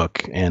in a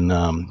book. And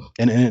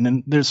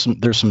there's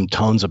some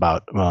tones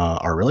about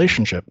our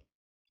relationship.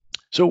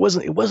 So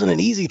it wasn't an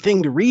easy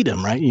thing to read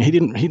him, right? He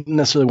didn't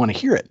necessarily want to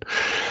hear it.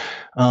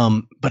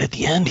 But at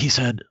the end, he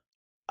said,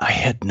 I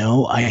had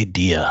no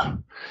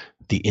idea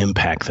the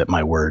impact that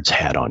my words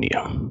had on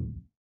you.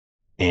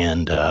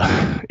 And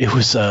it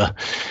was,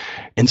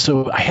 and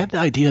so I had the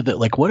idea that,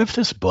 like, what if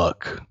this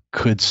book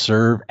could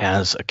serve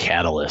as a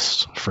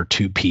catalyst for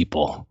two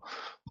people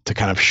to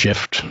kind of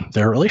shift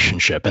their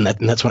relationship. And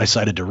that's when I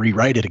decided to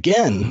rewrite it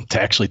again, to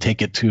actually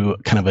take it to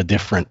kind of a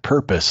different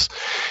purpose.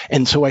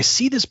 And so I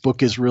see this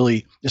book as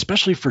really,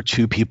 especially for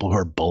two people who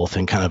are both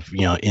in kind of,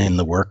 in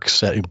the work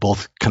setting,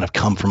 both kind of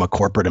come from a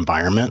corporate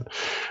environment.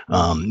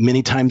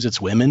 Many times it's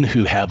women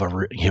who have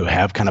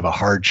kind of a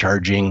hard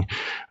charging,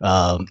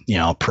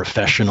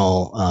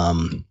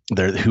 professional,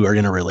 who are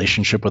in a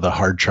relationship with a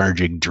hard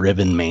charging,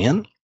 driven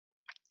man.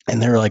 And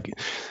they're like,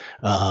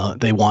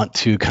 they want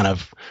to kind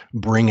of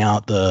bring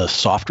out the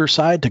softer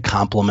side to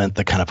complement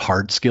the kind of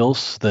hard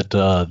skills that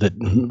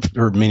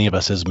for many of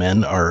us as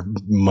men are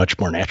much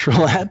more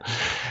natural at.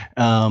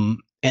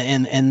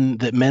 And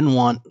that men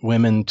want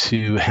women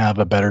to have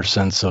a better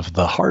sense of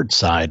the hard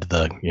side,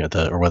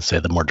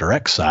 the more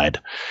direct side.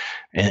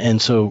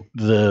 And so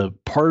the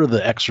part of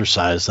the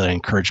exercise that I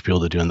encourage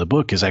people to do in the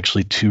book is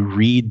actually to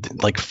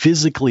read, like,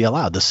 physically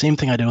aloud. The same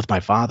thing I did with my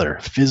father,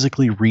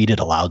 physically read it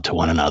aloud to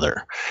one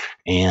another.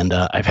 And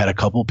I've had a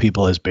couple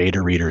people as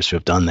beta readers who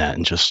have done that,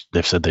 and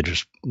they've said they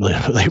just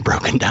literally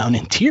broken down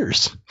in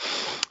tears.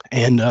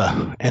 And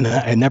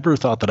I never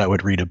thought that I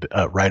would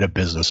write a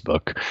business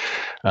book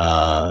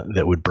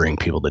that would bring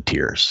people to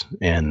tears.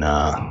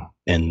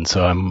 And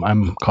so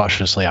I'm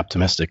cautiously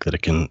optimistic that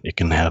it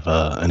can have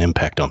an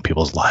impact on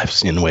people's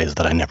lives in ways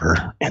that I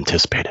never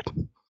anticipated.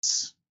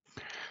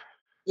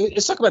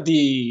 Let's talk about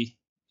the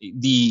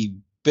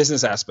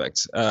business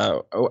aspects. I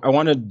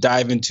want to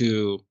dive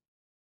into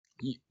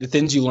the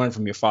things you learned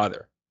from your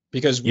father,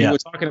 because we were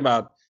talking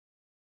about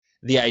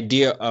the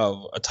idea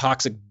of a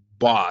toxic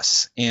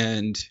boss,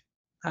 and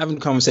having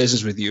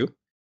conversations with you,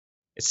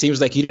 it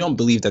seems like you don't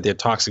believe that they're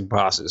toxic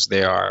bosses.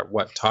 They are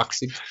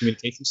toxic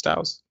communication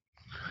styles?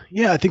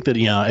 Yeah, I think that,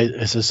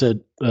 as I said,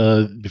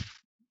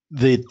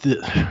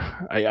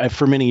 I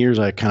for many years,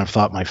 I kind of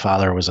thought my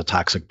father was a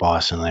toxic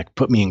boss, and that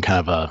put me in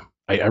kind of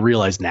I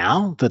realize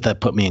now that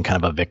put me in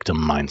kind of a victim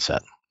mindset.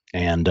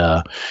 And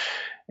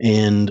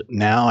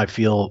now I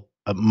feel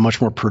a much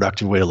more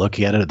productive way to look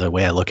at it. The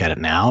way I look at it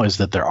now is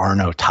that there are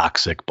no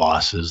toxic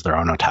bosses. There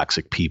are no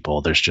toxic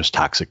people. There's just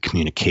toxic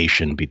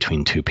communication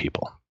between two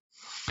people.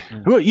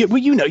 Well,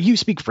 you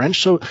speak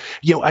French, so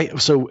I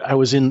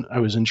was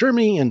in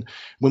Germany, and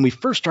when we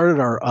first started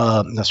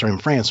in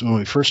France. When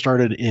we first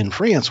started in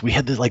France, we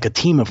had like a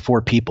team of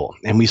 4 people,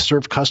 and we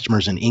served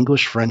customers in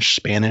English, French,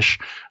 Spanish,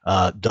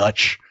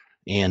 Dutch,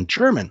 and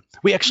German.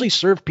 We actually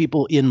served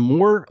people in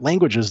more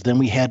languages than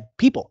we had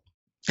people.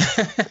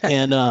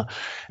 and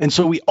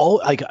so we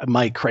all, like,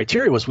 my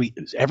criteria was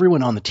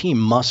everyone on the team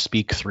must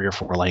speak 3 or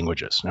 4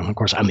 languages. And of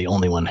course, I'm the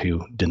only one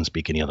who didn't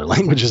speak any other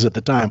languages at the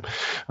time,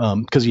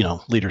 because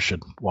leaders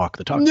should walk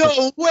the talk.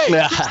 No way,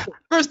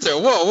 Krista,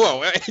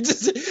 whoa!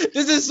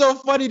 This is so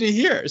funny to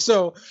hear.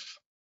 So,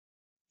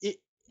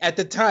 at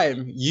the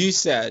time, you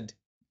said,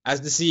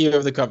 as the CEO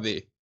of the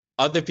company,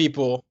 other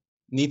people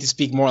need to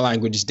speak more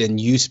languages than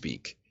you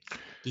speak,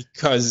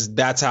 because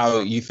that's how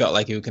you felt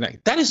like you would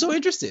connect. That is so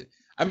interesting.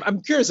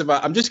 I'm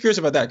just curious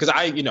about that, because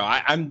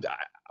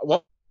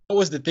what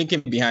was the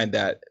thinking behind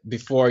that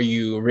before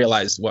you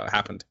realized what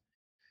happened?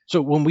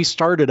 So when we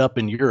started up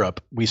in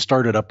Europe, we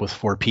started up with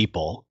 4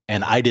 people,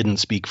 and I didn't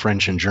speak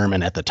French and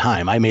German at the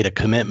time. I made a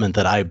commitment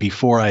that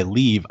before I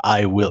leave,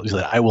 I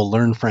will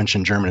learn French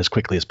and German as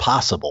quickly as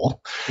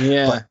possible.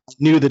 Yeah. But I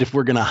knew that if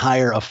we're going to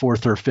hire a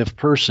 4th or 5th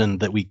person,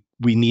 that we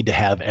need to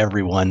have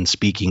everyone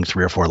speaking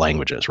 3 or 4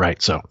 languages,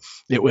 right? So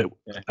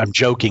I'm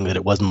joking that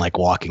it wasn't like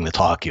walking the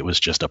talk; it was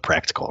just a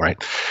practical, right?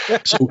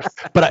 So,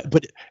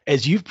 but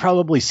as you've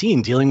probably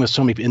seen, dealing with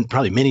so many, and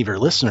probably many of your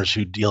listeners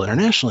who deal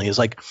internationally, is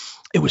like,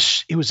 it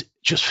was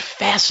just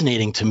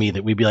fascinating to me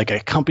that we'd be like a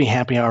company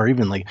happy hour,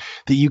 even like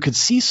that you could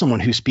see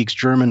someone who speaks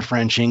German,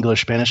 French,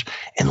 English, Spanish,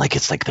 and like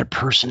it's like their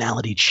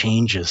personality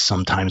changes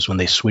sometimes when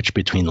they switch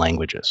between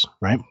languages,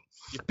 right?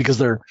 Because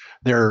their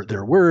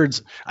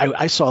words,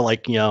 I saw,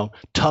 like,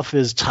 tough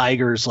as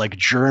tigers, like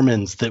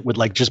Germans that would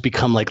like just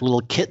become like little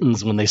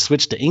kittens when they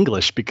switch to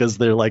English, because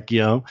they're like,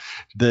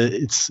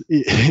 it's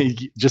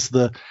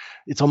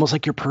almost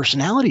like your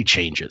personality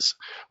changes.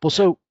 Well,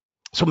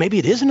 so maybe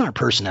it isn't our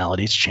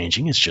personality it's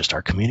changing, it's just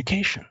our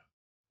communication.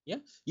 Yeah,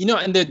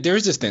 and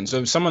there's this thing.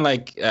 So someone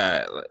like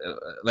a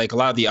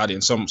lot of the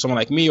audience, someone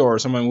like me or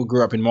someone who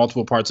grew up in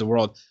multiple parts of the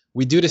world,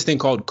 we do this thing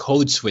called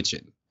code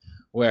switching,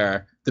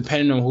 where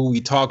depending on who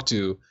we talk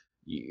to,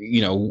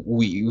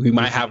 we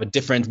might have a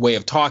different way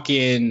of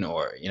talking,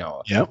 or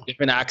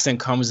different accent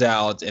comes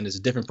out, and it's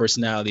a different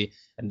personality,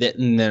 and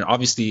then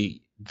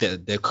obviously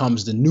there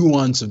comes the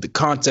nuance of the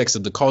context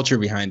of the culture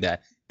behind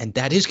that, and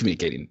that is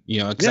communicating.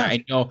 Because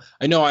I know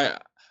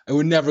I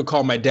would never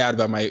call my dad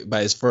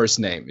by his first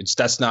name.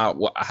 That's not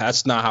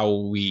how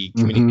we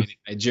communicate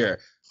in Nigeria.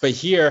 But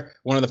here,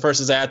 one of the first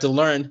things I had to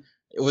learn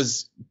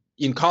was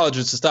in college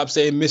was to stop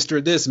saying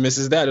Mr. this,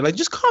 Mrs. that. And like,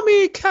 just call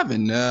me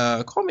Kevin.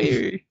 Call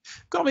me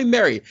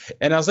Mary.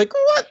 And I was like,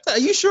 what? Are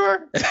you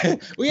sure?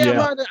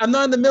 I'm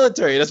not in the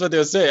military. That's what they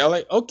would say. I'm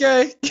like,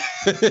 okay.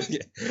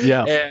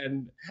 Yeah.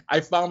 And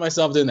I found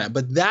myself doing that.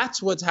 But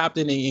that's what's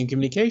happening in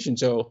communication.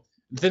 So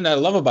the thing that I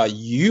love about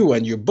you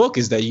and your book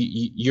is that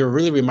you're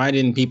really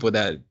reminding people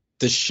that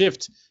the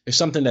shift is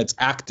something that's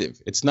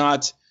active. It's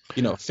not,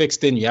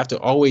 fixed in. You have to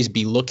always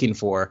be looking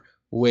for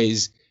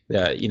ways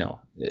that,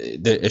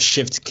 a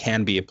shift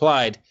can be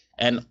applied.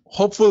 And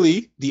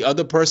hopefully the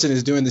other person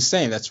is doing the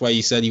same. That's why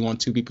you said you want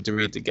two people to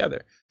read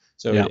together.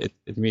 So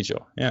it's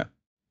mutual. Yeah.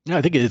 Yeah,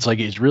 I think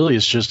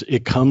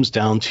it comes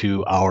down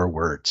to our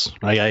words.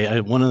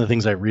 One of the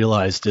things I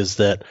realized is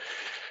that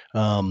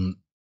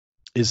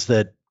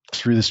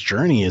through this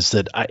journey is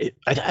that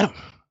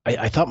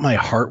I thought my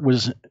heart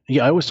was, I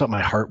always thought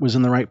my heart was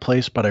in the right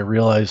place, but I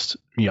realized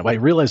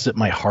that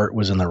my heart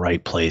was in the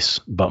right place,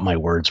 but my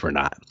words were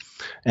not.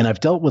 And I've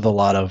dealt with a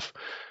lot of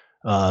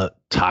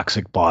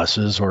toxic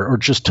bosses or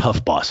just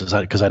tough bosses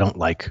because I don't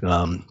like.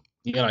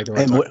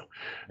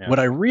 What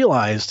I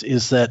realized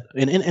is that,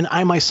 and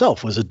I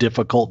myself was a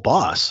difficult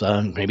boss.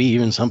 Maybe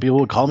even some people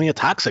would call me a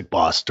toxic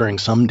boss during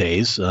some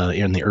days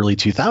in the early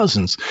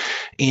 2000s.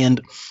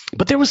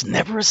 But there was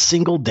never a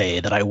single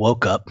day that I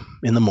woke up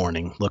in the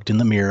morning, looked in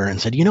the mirror,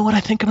 and said, you know what, I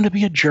think I'm going to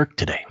be a jerk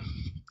today.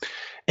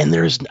 And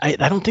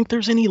I don't think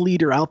there's any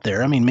leader out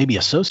there, maybe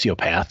a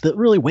sociopath, that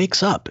really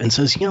wakes up and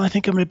says, I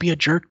think I'm going to be a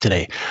jerk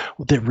today.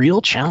 The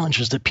real challenge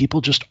is that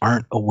people just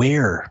aren't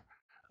aware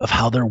of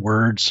how their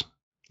words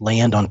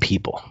land on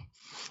people.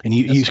 And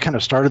you kind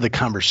of started the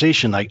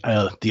conversation.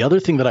 The other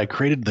thing that I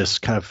created this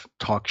kind of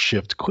talk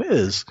shift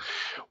quiz,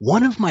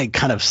 one of my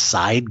kind of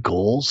side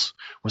goals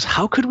was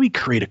how could we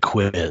create a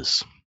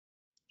quiz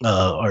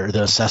or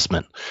the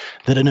assessment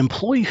that an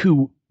employee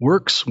who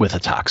works with a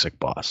toxic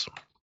boss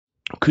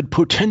could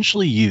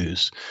potentially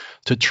use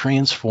to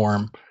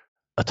transform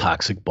a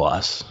toxic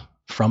boss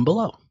from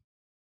below.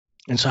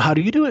 And so how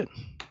do you do it?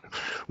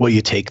 Well,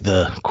 you take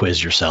the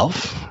quiz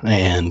yourself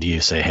and you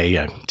say, hey,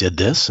 I did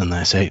this. And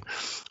I say,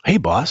 hey,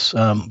 boss,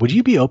 would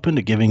you be open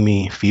to giving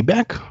me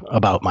feedback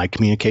about my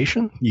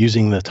communication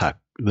using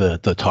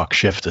the talk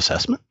shift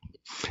assessment?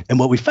 And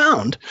what we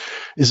found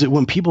is that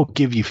when people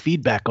give you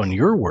feedback on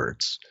your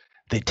words,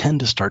 they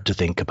tend to start to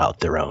think about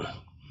their own.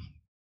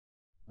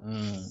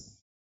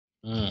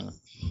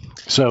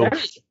 So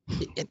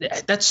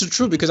that's so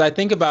true, because I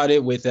think about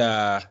it with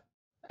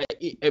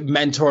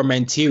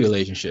mentor-mentee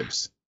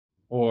relationships,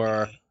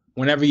 or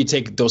whenever you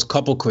take those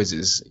couple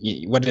quizzes,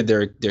 whether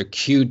they're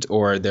cute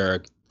or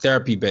they're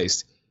therapy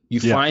based, you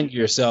find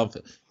yourself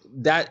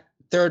that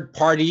third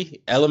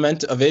party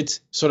element of it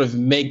sort of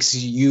makes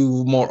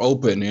you more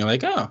open. You're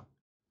like, oh,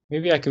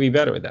 maybe I could be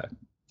better with that.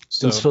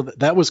 So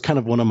that was kind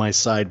of one of my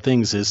side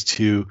things, is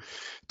to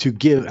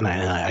give, and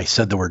I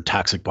said the word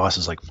toxic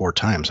bosses like 4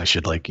 times. I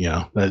should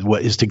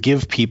what is to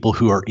give people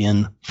who are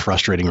in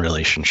frustrating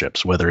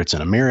relationships, whether it's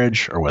in a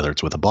marriage or whether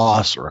it's with a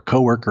boss or a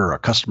coworker or a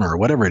customer or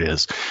whatever it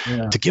is,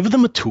 to give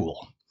them a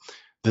tool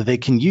that they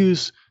can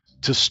use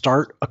to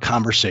start a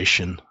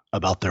conversation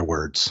about their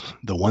words,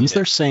 the ones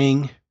they're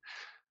saying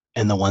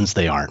and the ones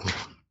they aren't.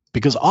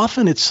 Because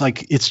often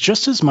it's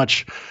just as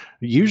much,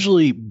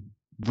 usually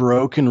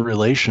broken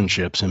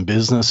relationships in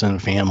business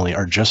and family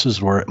are just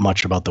as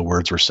much about the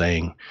words we're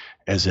saying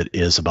as it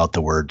is about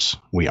the words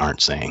we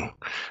aren't saying.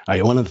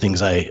 One of the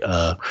things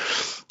I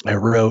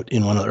wrote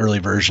in one of the early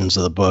versions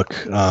of the book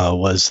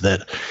was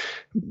that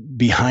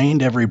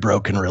behind every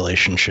broken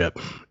relationship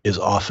is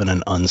often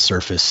an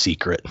unsurfaced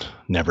secret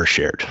never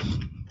shared.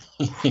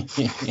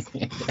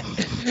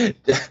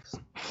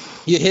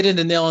 You hit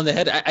the nail on the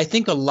head. I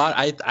think a lot.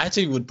 I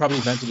actually would probably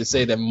venture to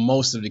say that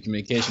most of the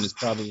communication is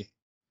probably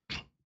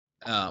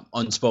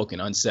unspoken,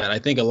 unsaid. I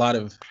think a lot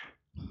of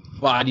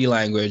body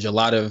language, a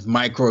lot of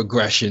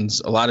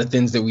microaggressions, a lot of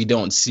things that we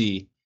don't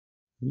see,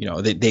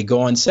 they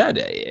go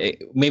unsaid.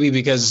 Maybe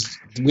because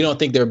we don't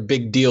think they're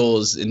big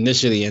deals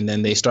initially, and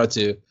then they start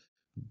to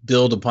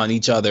build upon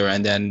each other.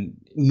 And then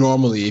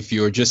normally, if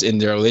you were just in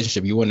their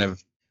relationship, you wouldn't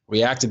have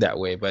reacted that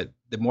way. But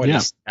the more they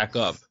stack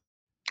up.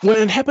 When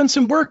it happens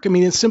in work,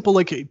 it's simple,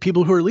 like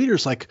people who are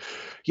leaders,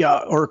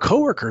 or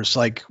coworkers,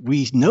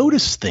 we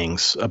notice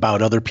things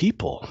about other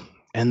people.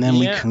 And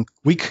then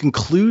we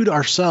conclude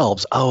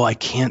ourselves, oh, I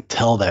can't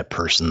tell that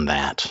person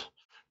that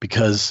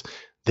because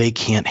they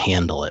can't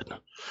handle it.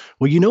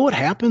 Well, you know what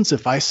happens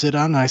if I sit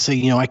down and I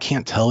say, I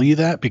can't tell you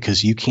that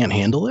because you can't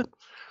handle it?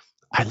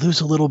 I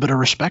lose a little bit of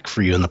respect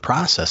for you in the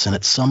process. And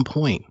at some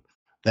point,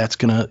 that's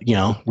going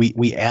to,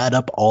 we add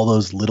up all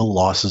those little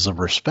losses of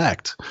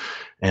respect,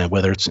 and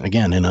whether it's,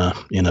 again, in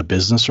a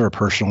business or a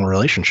personal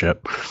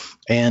relationship.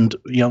 And,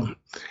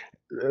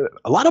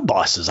 a lot of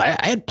bosses, I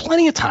had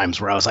plenty of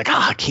times where I was like,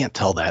 I can't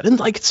tell that. And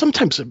like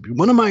sometimes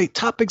one of my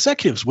top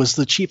executives was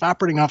the chief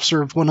operating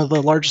officer of one of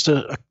the largest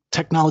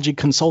technology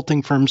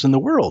consulting firms in the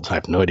world. I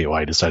have no idea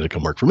why he decided to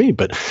come work for me,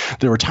 but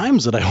there were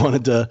times that I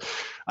wanted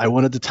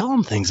to tell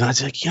him things. And I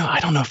was like, I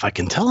don't know if I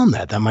can tell him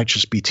that. That might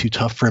just be too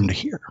tough for him to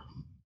hear.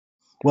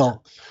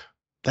 Well,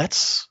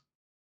 that's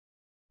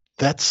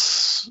an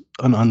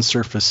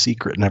unsurfaced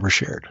secret never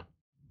shared.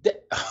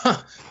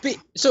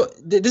 So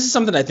this is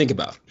something I think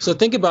about. So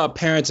think about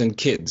parents and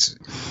kids,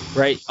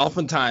 right?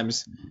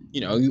 Oftentimes,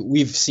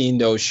 we've seen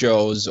those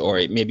shows, or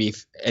maybe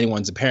if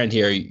anyone's a parent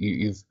here,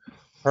 you've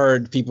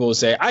heard people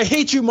say, I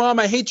hate you, Mom,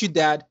 I hate you,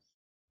 Dad.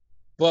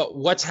 But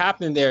what's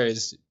happening there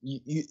is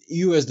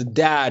you as the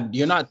dad,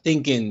 you're not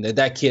thinking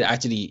that kid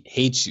actually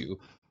hates you.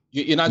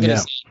 You're not going to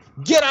say,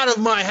 get out of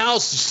my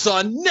house,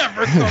 son,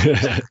 never come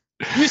back.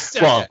 You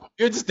said that.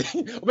 You're just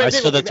I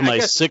said that to my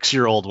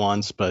 6-year-old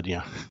once, but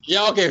yeah.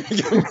 Yeah, okay.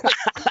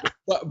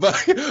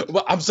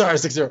 but I'm sorry,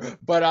 6-year-old.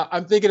 But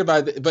I'm thinking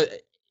about it. But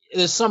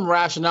there's some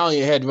rationale in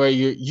your head where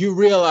you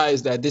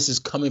realize that this is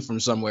coming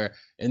from somewhere,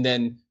 and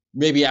then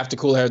maybe after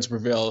cool heads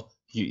prevail,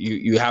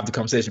 you have the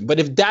conversation. But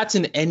if that's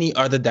in any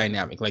other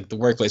dynamic, like the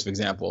workplace, for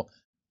example,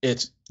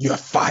 it's you're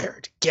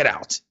fired, get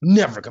out,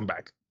 never come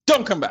back.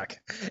 Don't come back.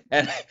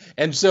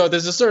 And so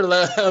there's a certain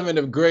element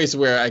of grace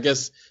where I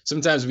guess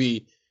sometimes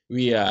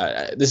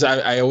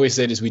I always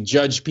say this, we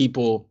judge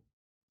people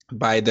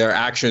by their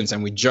actions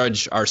and we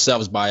judge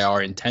ourselves by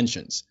our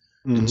intentions.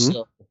 Mm-hmm. And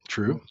so,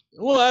 true.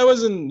 Well, I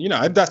wasn't,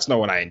 that's not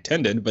what I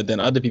intended. But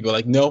then other people are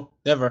like, no,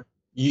 never.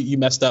 You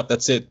messed up.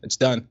 That's it. It's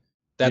done.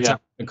 That's how I'm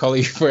going to call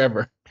you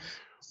forever.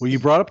 Well, you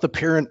brought up the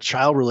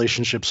parent-child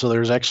relationship, so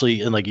there's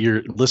actually, and like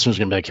your listeners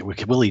are going to be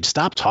like, Willie,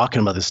 stop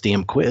talking about this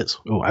damn quiz.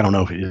 Oh, I don't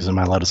know. Am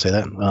I allowed to say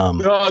that?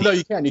 No,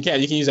 you can. You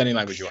can use any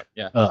language you want.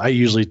 Yeah. I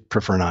usually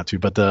prefer not to,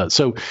 but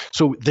so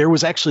there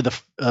was actually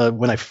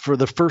for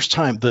the first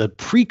time, the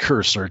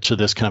precursor to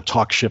this kind of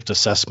talk shift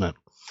assessment.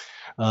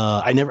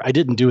 I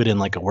didn't do it in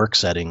like a work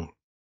setting.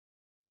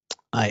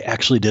 I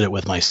actually did it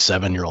with my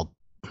 7-year-old.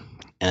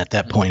 And at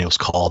that point, it was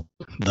called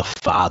the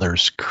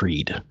Father's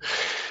Creed.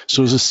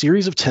 So it was a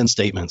series of 10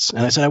 statements. And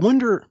I said, I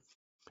wonder,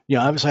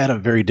 obviously I had a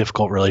very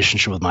difficult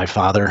relationship with my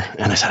father.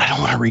 And I said, I don't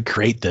want to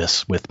recreate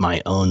this with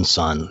my own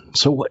son.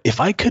 So what if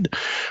I could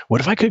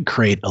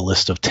create a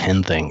list of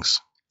 10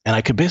 things? And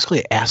I could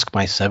basically ask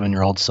my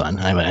 7-year-old son,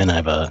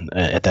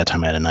 at that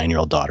time I had a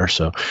 9-year-old daughter.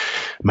 So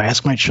I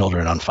ask my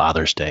children on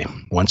Father's Day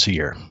once a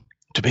year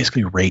to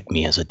basically rate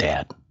me as a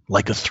dad,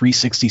 like a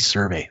 360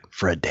 survey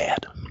for a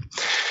dad.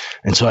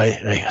 And so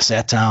I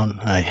sat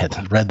down, I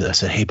had read this. I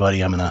said, hey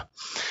buddy, I'm gonna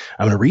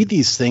read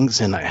these things.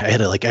 And I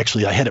had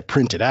it I had it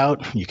printed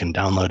out. You can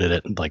download it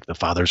at like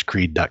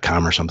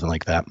thefatherscreed.com or something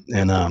like that.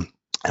 And I'm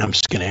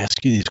just going to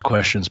ask you these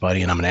questions,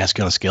 buddy. And I'm going to ask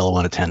you on a scale of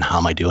 1 to 10, how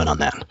am I doing on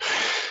that?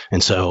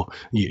 And so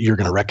you're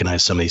going to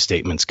recognize some of these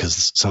statements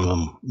because some of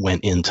them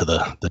went into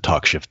the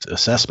talk shift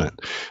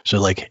assessment.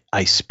 So like,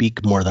 I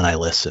speak more than I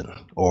listen,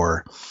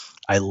 or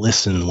I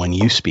listen when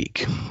you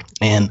speak.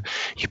 And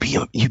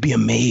you'd be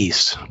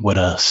amazed what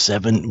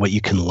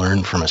you can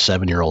learn from a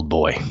 7-year-old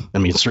boy. I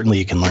mean, certainly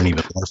you can learn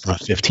even more from a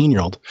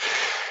 15-year-old.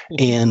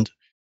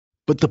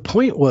 But the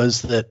point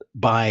was that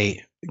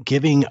by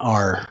giving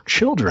our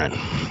children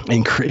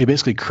and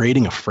basically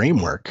creating a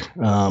framework,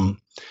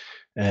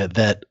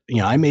 that,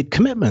 I made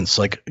commitments.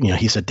 Like,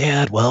 he said,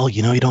 Dad, well,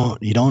 you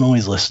don't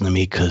always listen to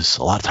me because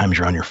a lot of times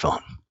you're on your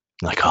phone.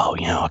 Like, oh,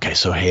 okay,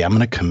 so hey, I'm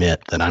going to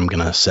commit that I'm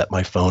going to set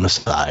my phone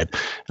aside.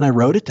 And I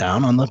wrote it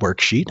down on the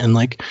worksheet, and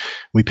like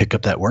we pick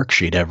up that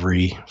worksheet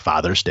every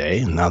Father's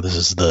Day. And now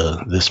this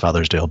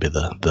Father's Day will be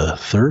the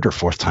third or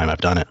fourth time I've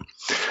done it.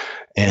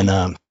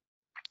 And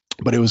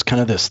but it was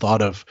kind of this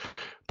thought of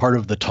part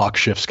of the talk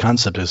shifts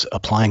concept is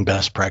applying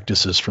best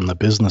practices from the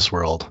business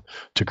world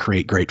to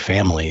create great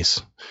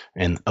families,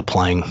 and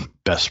applying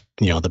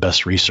the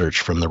best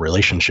research from the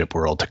relationship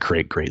world to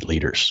create great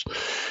leaders.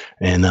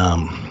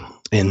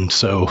 And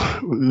so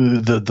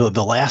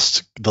the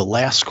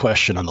last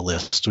question on the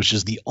list, which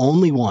is the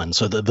only one.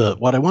 So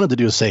what I wanted to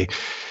do is say,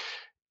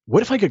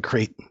 what if I could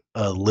create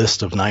a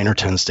list of 9 or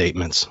 10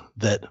 statements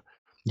that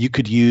you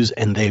could use,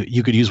 and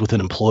you could use with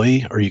an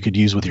employee, or you could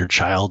use with your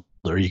child,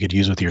 or you could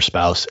use with your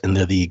spouse, and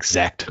they're the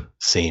exact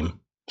same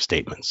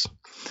statements.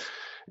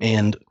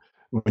 And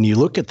when you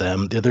look at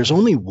them, there's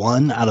only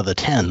 1 out of the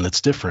 10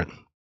 that's different.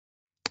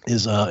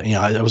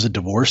 I was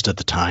divorced at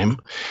the time,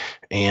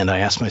 and I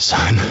asked my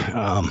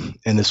son,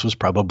 and this was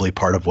probably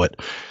part of what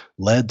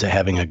led to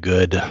having a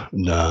good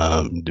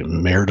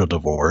marital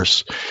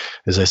divorce,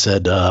 is I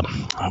said,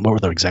 what were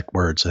the exact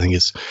words? I think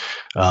it's,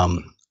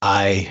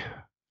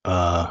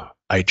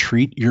 I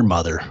treat your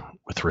mother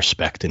with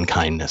respect and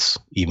kindness,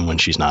 even when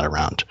she's not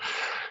around.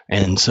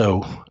 And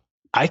so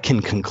I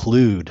can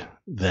conclude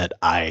that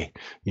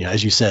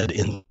as you said,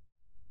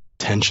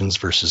 intentions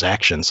versus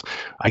actions,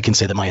 I can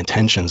say that my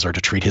intentions are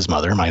to treat his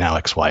mother, my now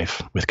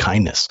ex-wife, with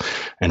kindness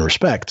and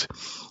respect.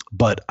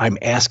 But I'm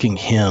asking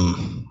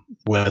him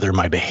whether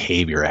my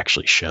behavior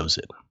actually shows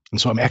it.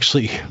 And so I'm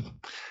actually,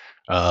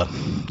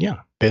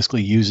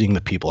 basically using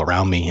the people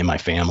around me in my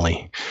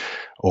family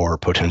or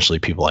potentially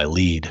people I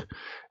lead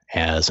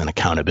as an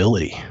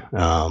accountability.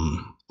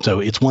 So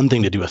it's one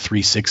thing to do a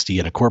 360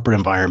 in a corporate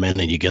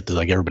environment and you get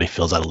everybody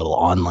fills out a little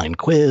online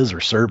quiz or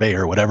survey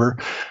or whatever.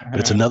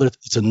 But it's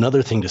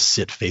another thing to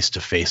sit face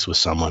to face with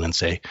someone and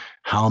say,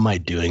 how am I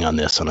doing on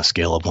this on a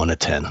scale of 1 to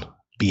 10?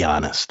 Be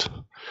honest.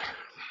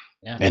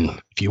 Yeah.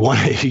 And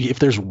if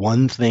there's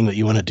one thing that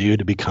you want to do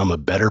to become a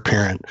better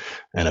parent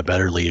and a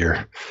better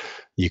leader,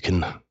 you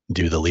can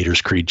do the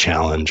Leader's Creed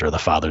Challenge or the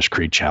Father's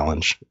Creed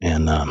Challenge.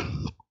 And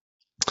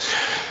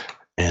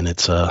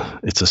it's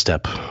a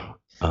step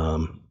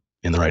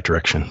in the right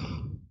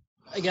direction.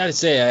 I gotta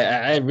say,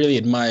 I really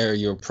admire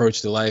your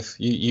approach to life.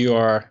 You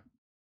are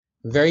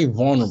very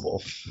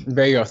vulnerable,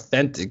 very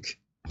authentic,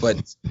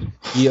 but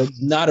you're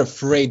not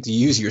afraid to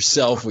use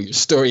yourself or your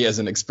story as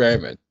an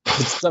experiment.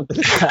 It's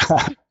something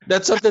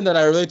that's something that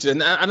I relate to,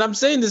 and I'm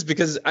saying this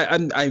because I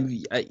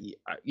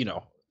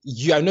know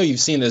you've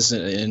seen this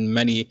in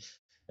many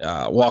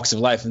walks of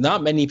life.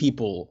 Not many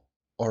people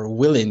are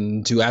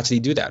willing to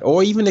actually do that,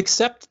 or even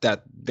accept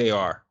that they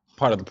are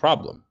part of the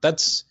problem.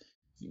 That's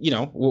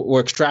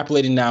we're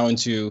extrapolating now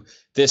into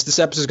this. This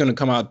episode is going to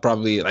come out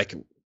probably like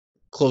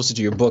closer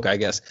to your book, I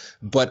guess.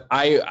 But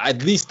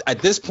at least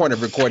at this point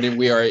of recording,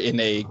 we are in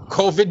a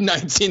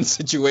COVID-19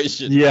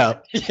 situation.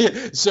 Yeah.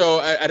 So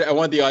I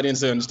want the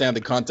audience to understand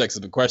the context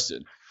of the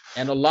question.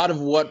 And a lot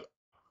of what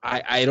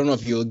I don't know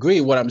if you'll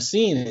agree, what I'm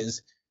seeing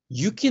is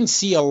you can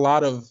see a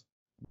lot of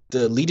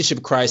the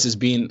leadership crisis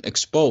being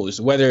exposed,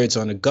 whether it's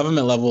on a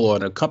government level or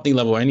on a company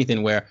level or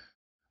anything, where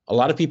a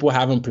lot of people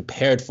haven't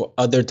prepared for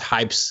other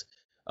types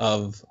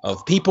of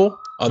people,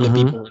 other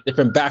people with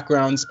different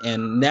backgrounds.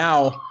 And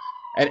now,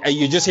 and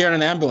you just hear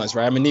an ambulance,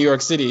 right? I'm in New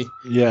York City.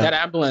 Yeah. That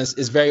ambulance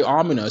is very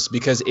ominous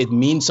because it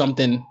means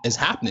something is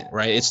happening,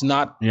 right? It's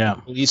not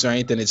police or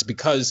anything. It's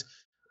because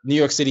New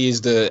York City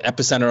is the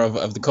epicenter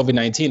of the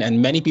COVID-19,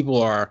 and many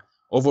people are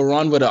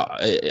overrun with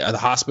the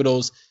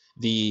hospitals.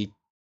 The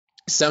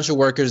essential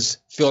workers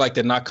feel like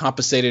they're not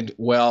compensated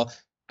well.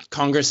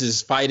 Congress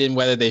is fighting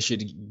whether they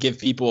should give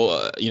people,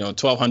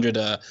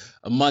 $1,200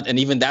 a month, and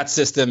even that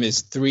system is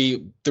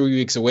three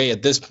weeks away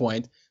at this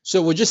point.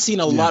 So we're just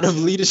seeing a lot of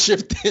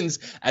leadership things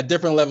at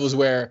different levels.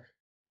 Where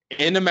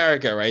in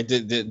America, right,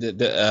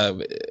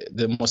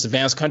 the most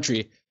advanced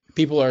country,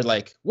 people are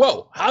like,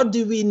 "Whoa, how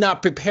do we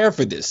not prepare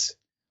for this?"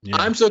 Yeah.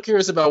 I'm so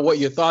curious about what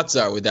your thoughts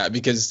are with that,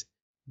 because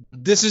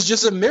this is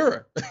just a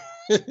mirror.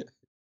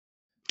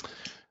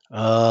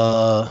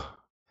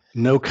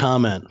 No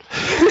comment.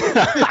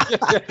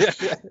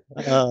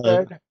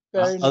 The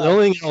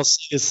only thing I'll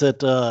say is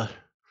that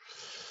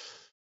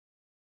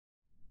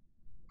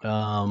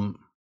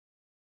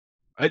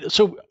I don't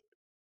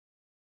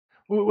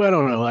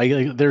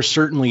know. There's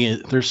certainly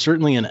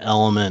an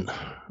element,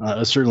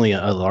 certainly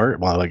a large.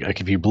 Well, like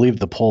if you believe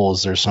the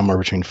polls, there's somewhere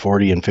between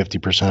 40 and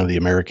 50% of the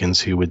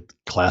Americans who would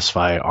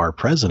classify our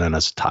president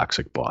as a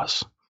toxic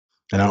boss.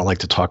 And I don't like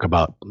to talk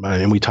about.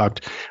 And we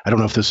talked. I don't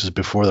know if this is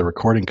before the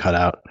recording cut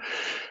out,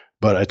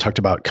 but I talked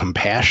about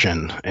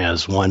compassion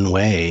as one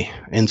way.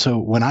 And so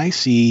when I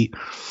see,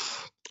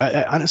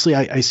 honestly,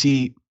 I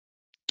see.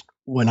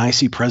 When I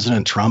see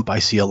President Trump, I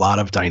see a lot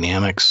of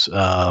dynamics.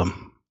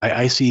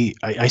 I see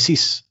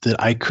that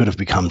I could have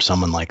become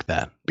someone like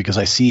that, because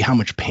I see how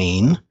much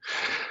pain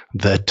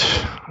that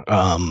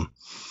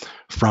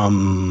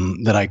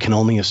that I can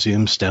only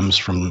assume stems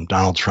from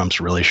Donald Trump's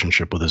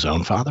relationship with his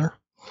own father.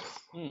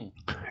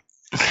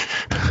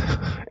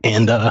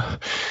 And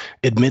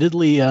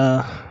admittedly,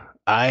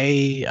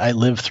 I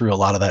lived through a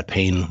lot of that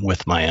pain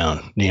with my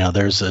own.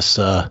 There's this.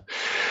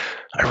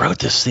 I wrote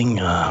this thing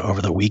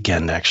over the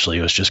weekend, actually.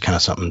 It was just kind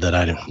of something that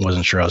I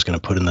wasn't sure I was going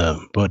to put in the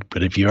book.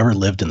 But if you ever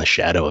lived in the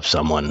shadow of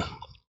someone,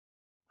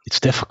 it's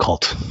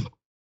difficult.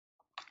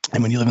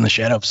 And when you live in the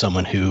shadow of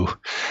someone who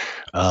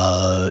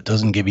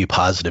doesn't give you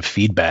positive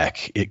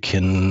feedback, it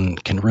can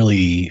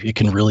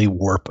really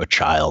warp a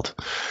child.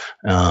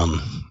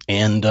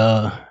 And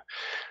the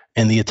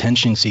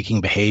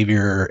attention-seeking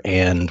behavior,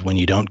 and when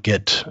you don't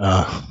get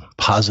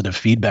positive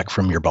feedback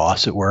from your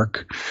boss at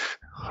work,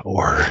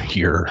 or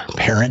your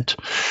parent,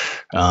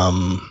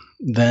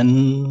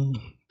 then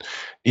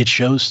it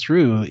shows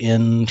through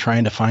in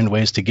trying to find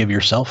ways to give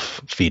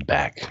yourself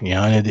feedback.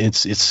 And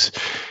it's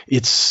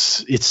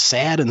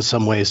sad in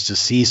some ways to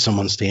see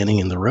someone standing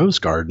in the rose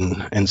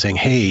garden and saying,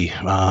 "Hey,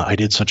 I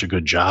did such a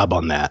good job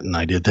on that, and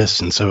I did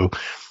this." And so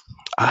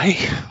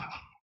I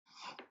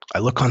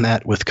look on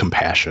that with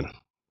compassion,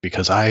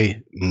 because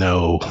I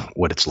know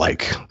what it's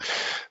like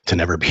to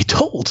never be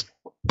told,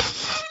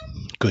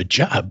 "Good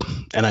job."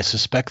 And I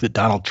suspect that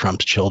Donald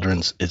Trump's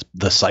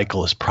the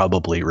cycle is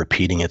probably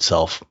repeating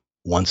itself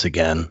once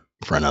again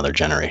for another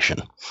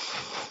generation.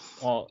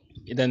 Well,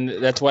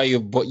 then that's why your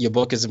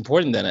book is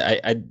important. Then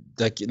I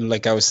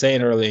like I was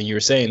saying earlier, and you were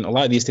saying a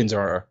lot of these things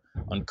are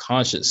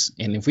unconscious,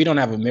 and if we don't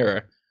have a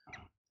mirror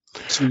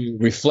to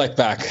reflect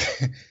back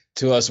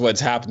to us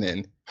what's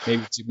happening,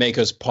 maybe to make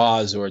us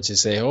pause or to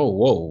say, oh,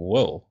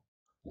 whoa.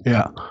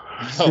 Yeah.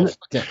 Oh,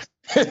 okay.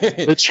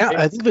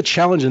 I think the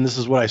challenge, and this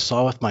is what I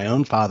saw with my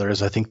own father,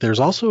 is I think there's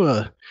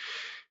also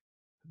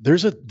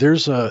there's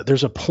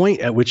a point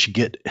at which you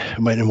get,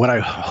 and what I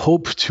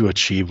hope to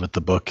achieve with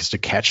the book is to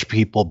catch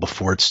people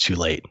before it's too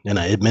late. And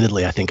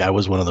admittedly, I think I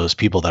was one of those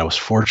people that I was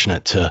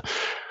fortunate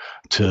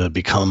to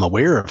become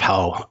aware of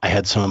how I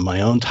had some of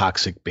my own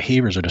toxic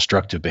behaviors or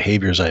destructive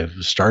behaviors. I've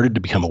started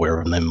to become aware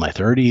of them in my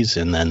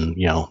 30s. And then,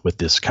 with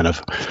this kind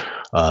of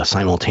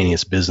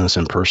simultaneous business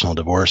and personal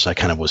divorce, I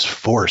kind of was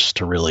forced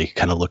to really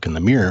kind of look in the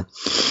mirror.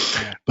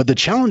 But the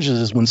challenge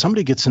is when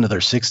somebody gets into their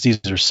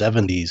 60s or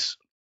 70s,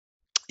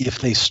 if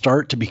they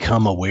start to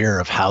become aware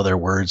of how their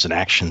words and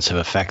actions have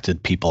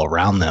affected people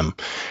around them,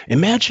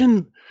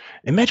 imagine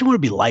what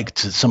it'd be like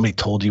to somebody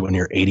told you when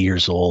you're 80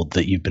 years old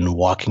that you've been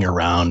walking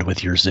around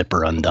with your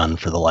zipper undone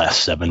for the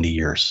last 70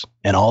 years,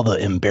 and all the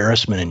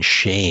embarrassment and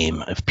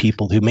shame of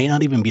people who may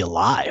not even be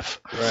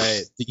alive,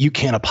 right, that you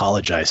can't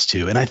apologize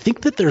to. And I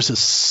think that there's a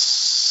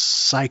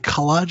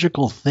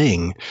psychological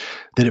thing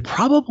that it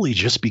probably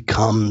just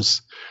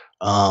becomes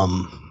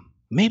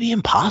maybe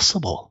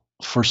impossible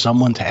for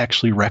someone to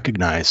actually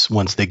recognize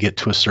once they get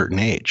to a certain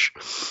age.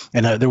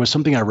 And there was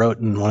something I wrote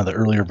in one of the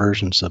earlier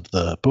versions of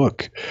the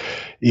book,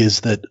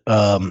 is that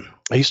I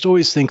used to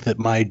always think that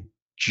my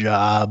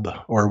job,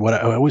 or what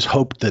I always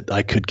hoped that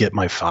I could get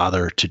my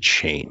father to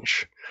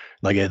change.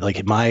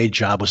 Like my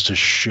job was to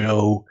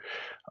show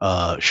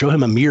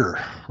him a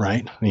mirror,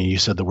 right? I mean, you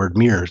said the word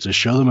mirror, to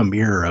show them a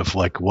mirror of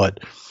like what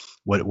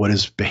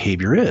his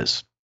behavior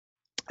is.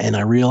 And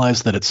I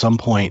realized that at some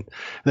point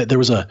that there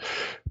was a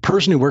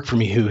person who worked for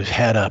me who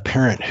had a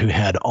parent who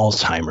had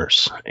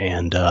Alzheimer's.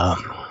 And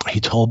he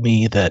told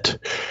me that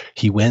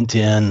he went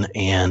in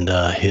and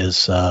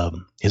his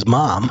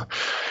mom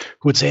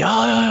would say,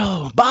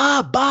 oh,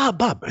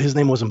 Bob. His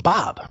name wasn't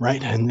Bob,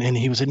 right? And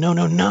he would say,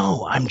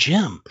 no, I'm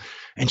Jim.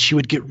 And she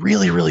would get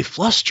really, really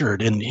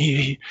flustered. And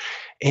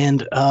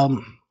then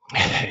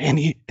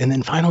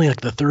finally,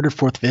 like the third or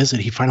fourth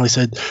visit, he finally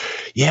said,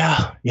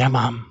 yeah,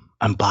 Mom,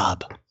 I'm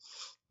Bob.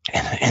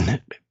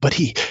 But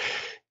he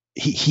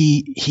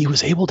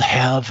was able to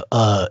have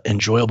an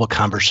enjoyable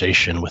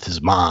conversation with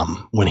his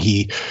mom when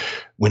he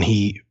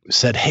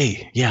said,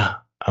 hey, yeah,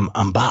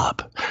 I'm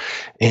Bob.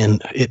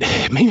 And it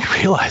made me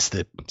realize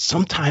that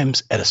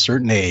sometimes at a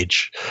certain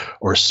age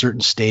or a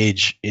certain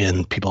stage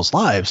in people's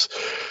lives,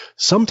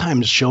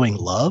 sometimes showing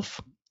love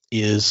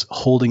is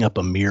holding up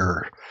a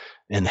mirror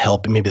and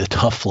helping, maybe the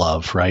tough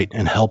love, right?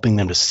 And helping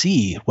them to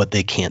see what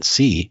they can't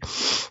see.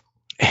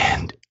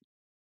 And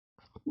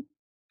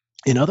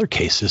in other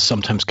cases,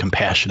 sometimes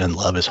compassion and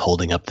love is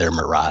holding up their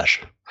mirage.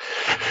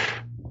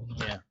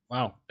 Yeah.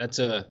 Wow. That's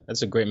a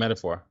great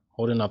metaphor.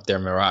 Holding up their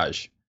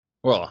mirage.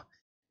 Well,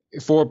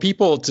 for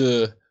people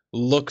to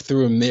look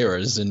through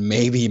mirrors and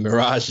maybe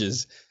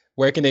mirages,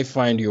 where can they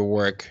find your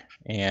work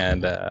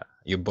and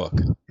your book?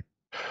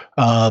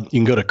 You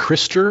can go to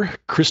krister.com,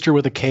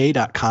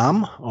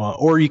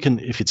 or you can,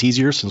 if it's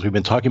easier, since we've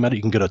been talking about it,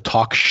 you can go to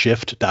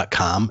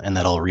talkshift.com, and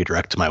that'll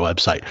redirect to my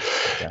website.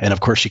 Okay. And of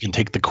course, you can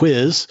take the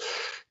quiz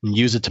and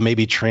use it to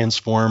maybe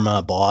transform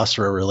a boss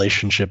or a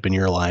relationship in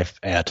your life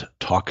at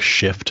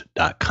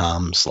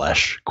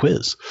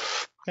talkshift.com/quiz.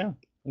 Yeah.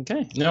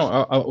 Okay.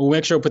 No, I'll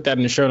make sure I'll put that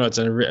in the show notes.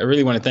 And I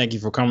really want to thank you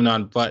for coming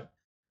on. But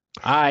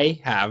I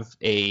have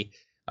a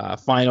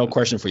final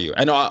question for you.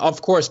 And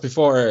of course,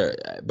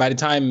 by the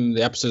time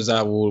the episode's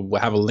out, we'll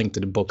have a link to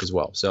the book as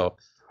well. So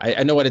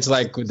I know what it's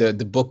like with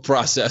the book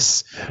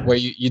process, where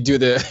you do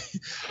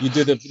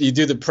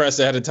the press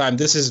ahead of time.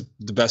 This is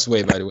the best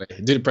way, by the way.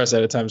 Do the press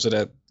ahead of time so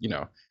that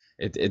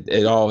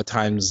it all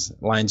times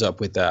lines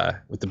up with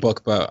the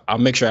book. But I'll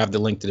make sure I have the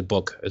link to the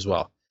book as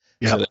well,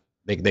 so that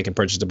they can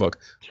purchase the book.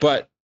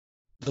 But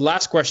the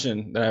last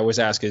question that I always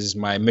ask is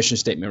my mission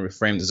statement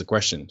reframed as a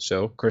question.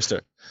 So,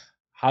 Krista,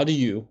 how do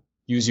you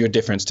use your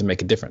difference to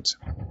make a difference?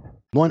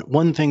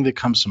 One thing that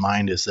comes to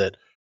mind is that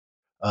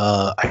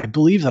I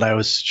believe that I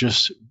was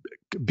just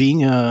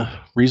being a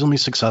reasonably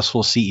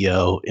successful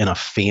CEO in a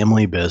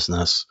family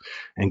business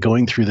and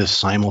going through this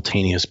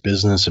simultaneous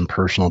business and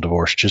personal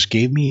divorce just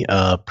gave me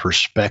a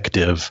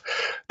perspective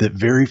that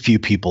very few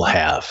people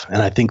have.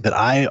 And I think that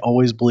I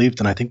always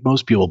believed, and I think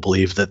most people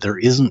believe, that there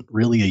isn't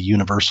really a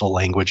universal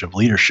language of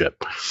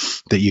leadership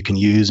that you can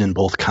use in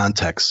both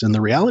contexts. And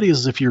the reality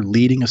is, if you're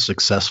leading a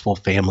successful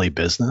family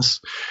business,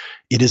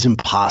 it is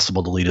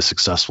impossible to lead a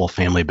successful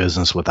family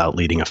business without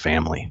leading a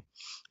family.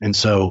 And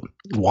so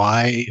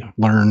why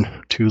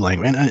learn two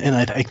languages? And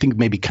I think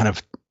maybe kind of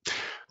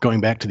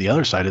going back to the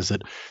other side is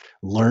that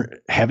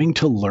having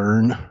to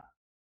learn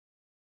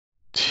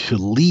to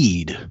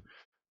lead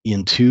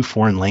in two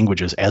foreign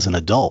languages as an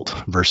adult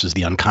versus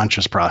the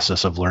unconscious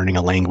process of learning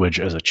a language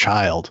as a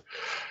child,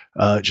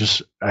 I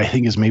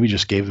think is maybe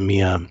just giving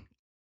me a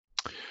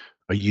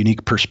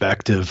unique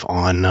perspective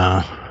on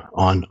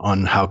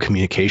on how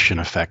communication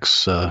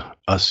affects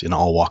us in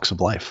all walks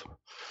of life.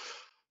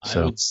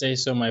 I would say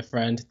so, my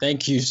friend.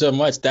 Thank you so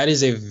much. That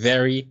is a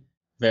very,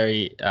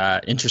 very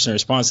interesting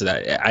response to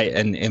that.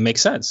 And it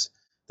makes sense.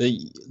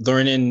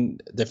 Learning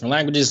different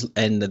languages,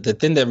 and the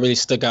thing that really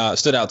stood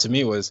out to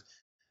me was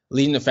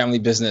leading a family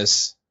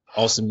business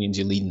also means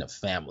you're leading a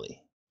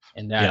family,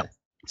 and that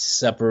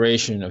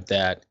separation of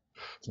that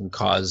can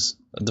cause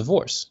a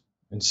divorce.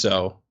 And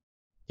so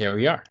here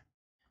we are.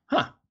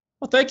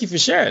 Well, thank you for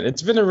sharing.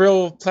 It's been a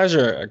real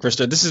pleasure,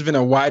 Krista. This has been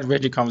a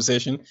wide-ranging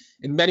conversation,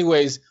 in many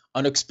ways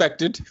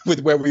unexpected with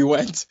where we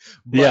went.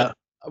 But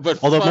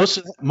although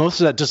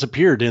most of that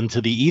disappeared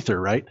into the ether,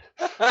 right?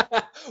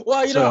 Well,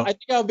 I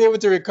think I'll be able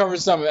to recover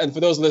some. And for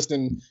those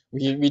listening,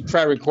 we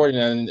tried recording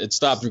and it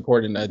stopped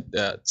recording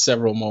at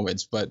several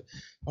moments, but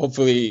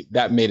hopefully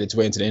that made its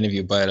way into the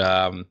interview. But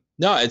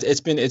no,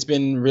 it's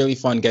been really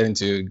fun getting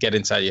to get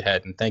inside your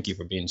head, and thank you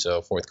for being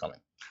so forthcoming.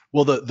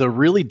 Well, the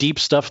really deep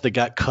stuff that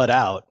got cut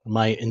out,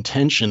 my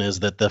intention is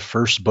that the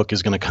first book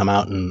is going to come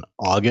out in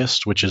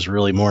August, which is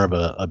really more of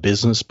a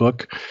business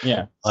book.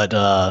 Yeah. But,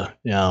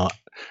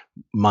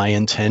 my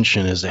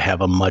intention is to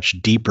have a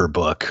much deeper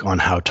book on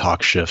how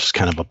talk shifts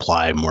kind of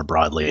apply more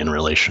broadly in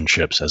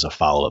relationships as a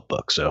follow-up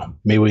book. So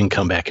maybe we can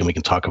come back and we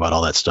can talk about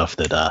all that stuff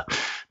that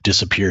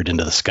disappeared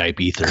into the Skype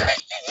ether.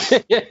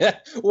 Yeah.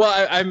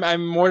 Well,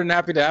 I'm more than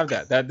happy to have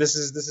that. This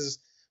is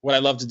what I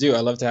love to do.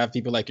 I love to have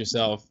people like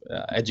yourself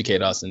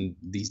educate us in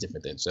these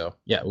different things. So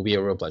yeah, it will be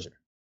a real pleasure.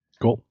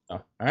 Cool.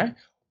 All right.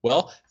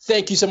 Well,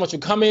 thank you so much for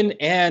coming.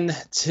 And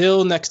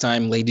till next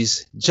time,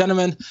 ladies,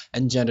 gentlemen,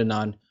 and gender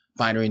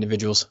non-binary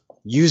individuals,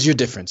 use your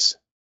difference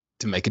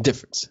to make a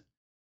difference.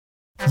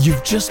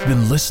 You've just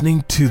been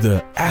listening to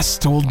the As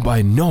Told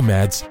by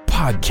Nomads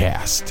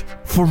podcast.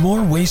 For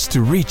more ways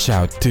to reach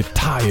out to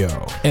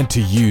Tayo and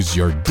to use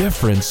your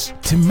difference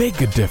to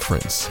make a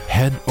difference,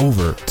 head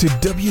over to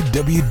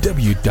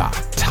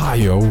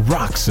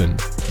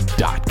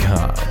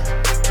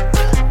www.tayoroxen.com.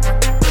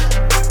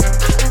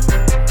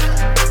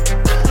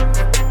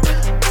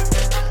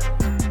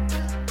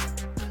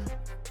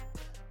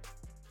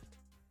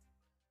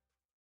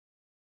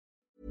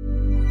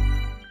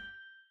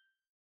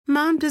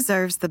 Mom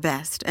deserves the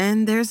best,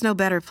 and there's no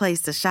better place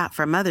to shop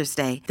for Mother's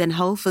Day than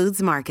Whole Foods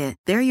Market.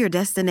 They're your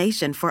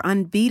destination for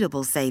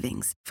unbeatable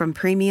savings, from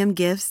premium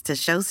gifts to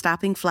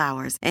show-stopping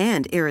flowers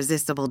and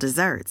irresistible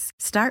desserts.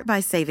 Start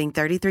by saving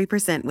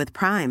 33% with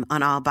Prime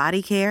on all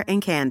body care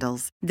and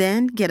candles.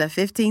 Then get a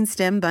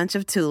 15-stem bunch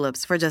of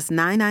tulips for just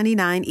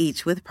 $9.99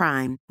 each with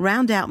Prime.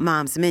 Round out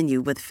Mom's menu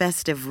with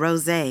festive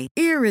rosé,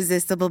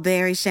 irresistible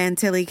berry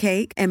chantilly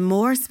cake, and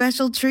more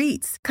special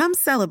treats. Come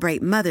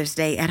celebrate Mother's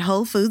Day at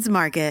Whole Foods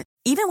Market.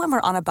 Even when we're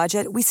on a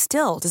budget, we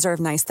still deserve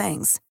nice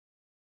things.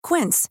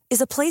 Quince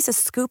is a place to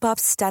scoop up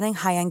stunning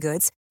high-end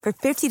goods for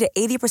 50 to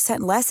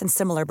 80% less than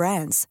similar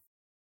brands.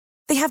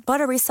 They have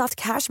buttery soft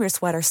cashmere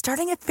sweaters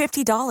starting at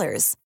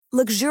 $50,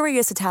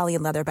 luxurious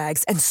Italian leather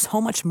bags, and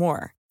so much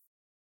more.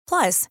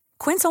 Plus,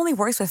 Quince only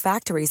works with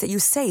factories that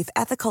use safe,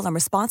 ethical, and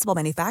responsible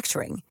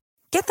manufacturing.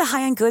 Get the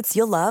high-end goods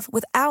you'll love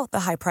without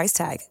the high price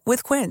tag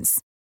with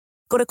Quince.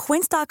 Go to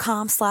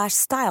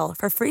quince.com/style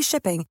for free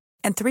shipping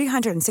and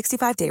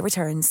 365-day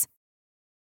returns.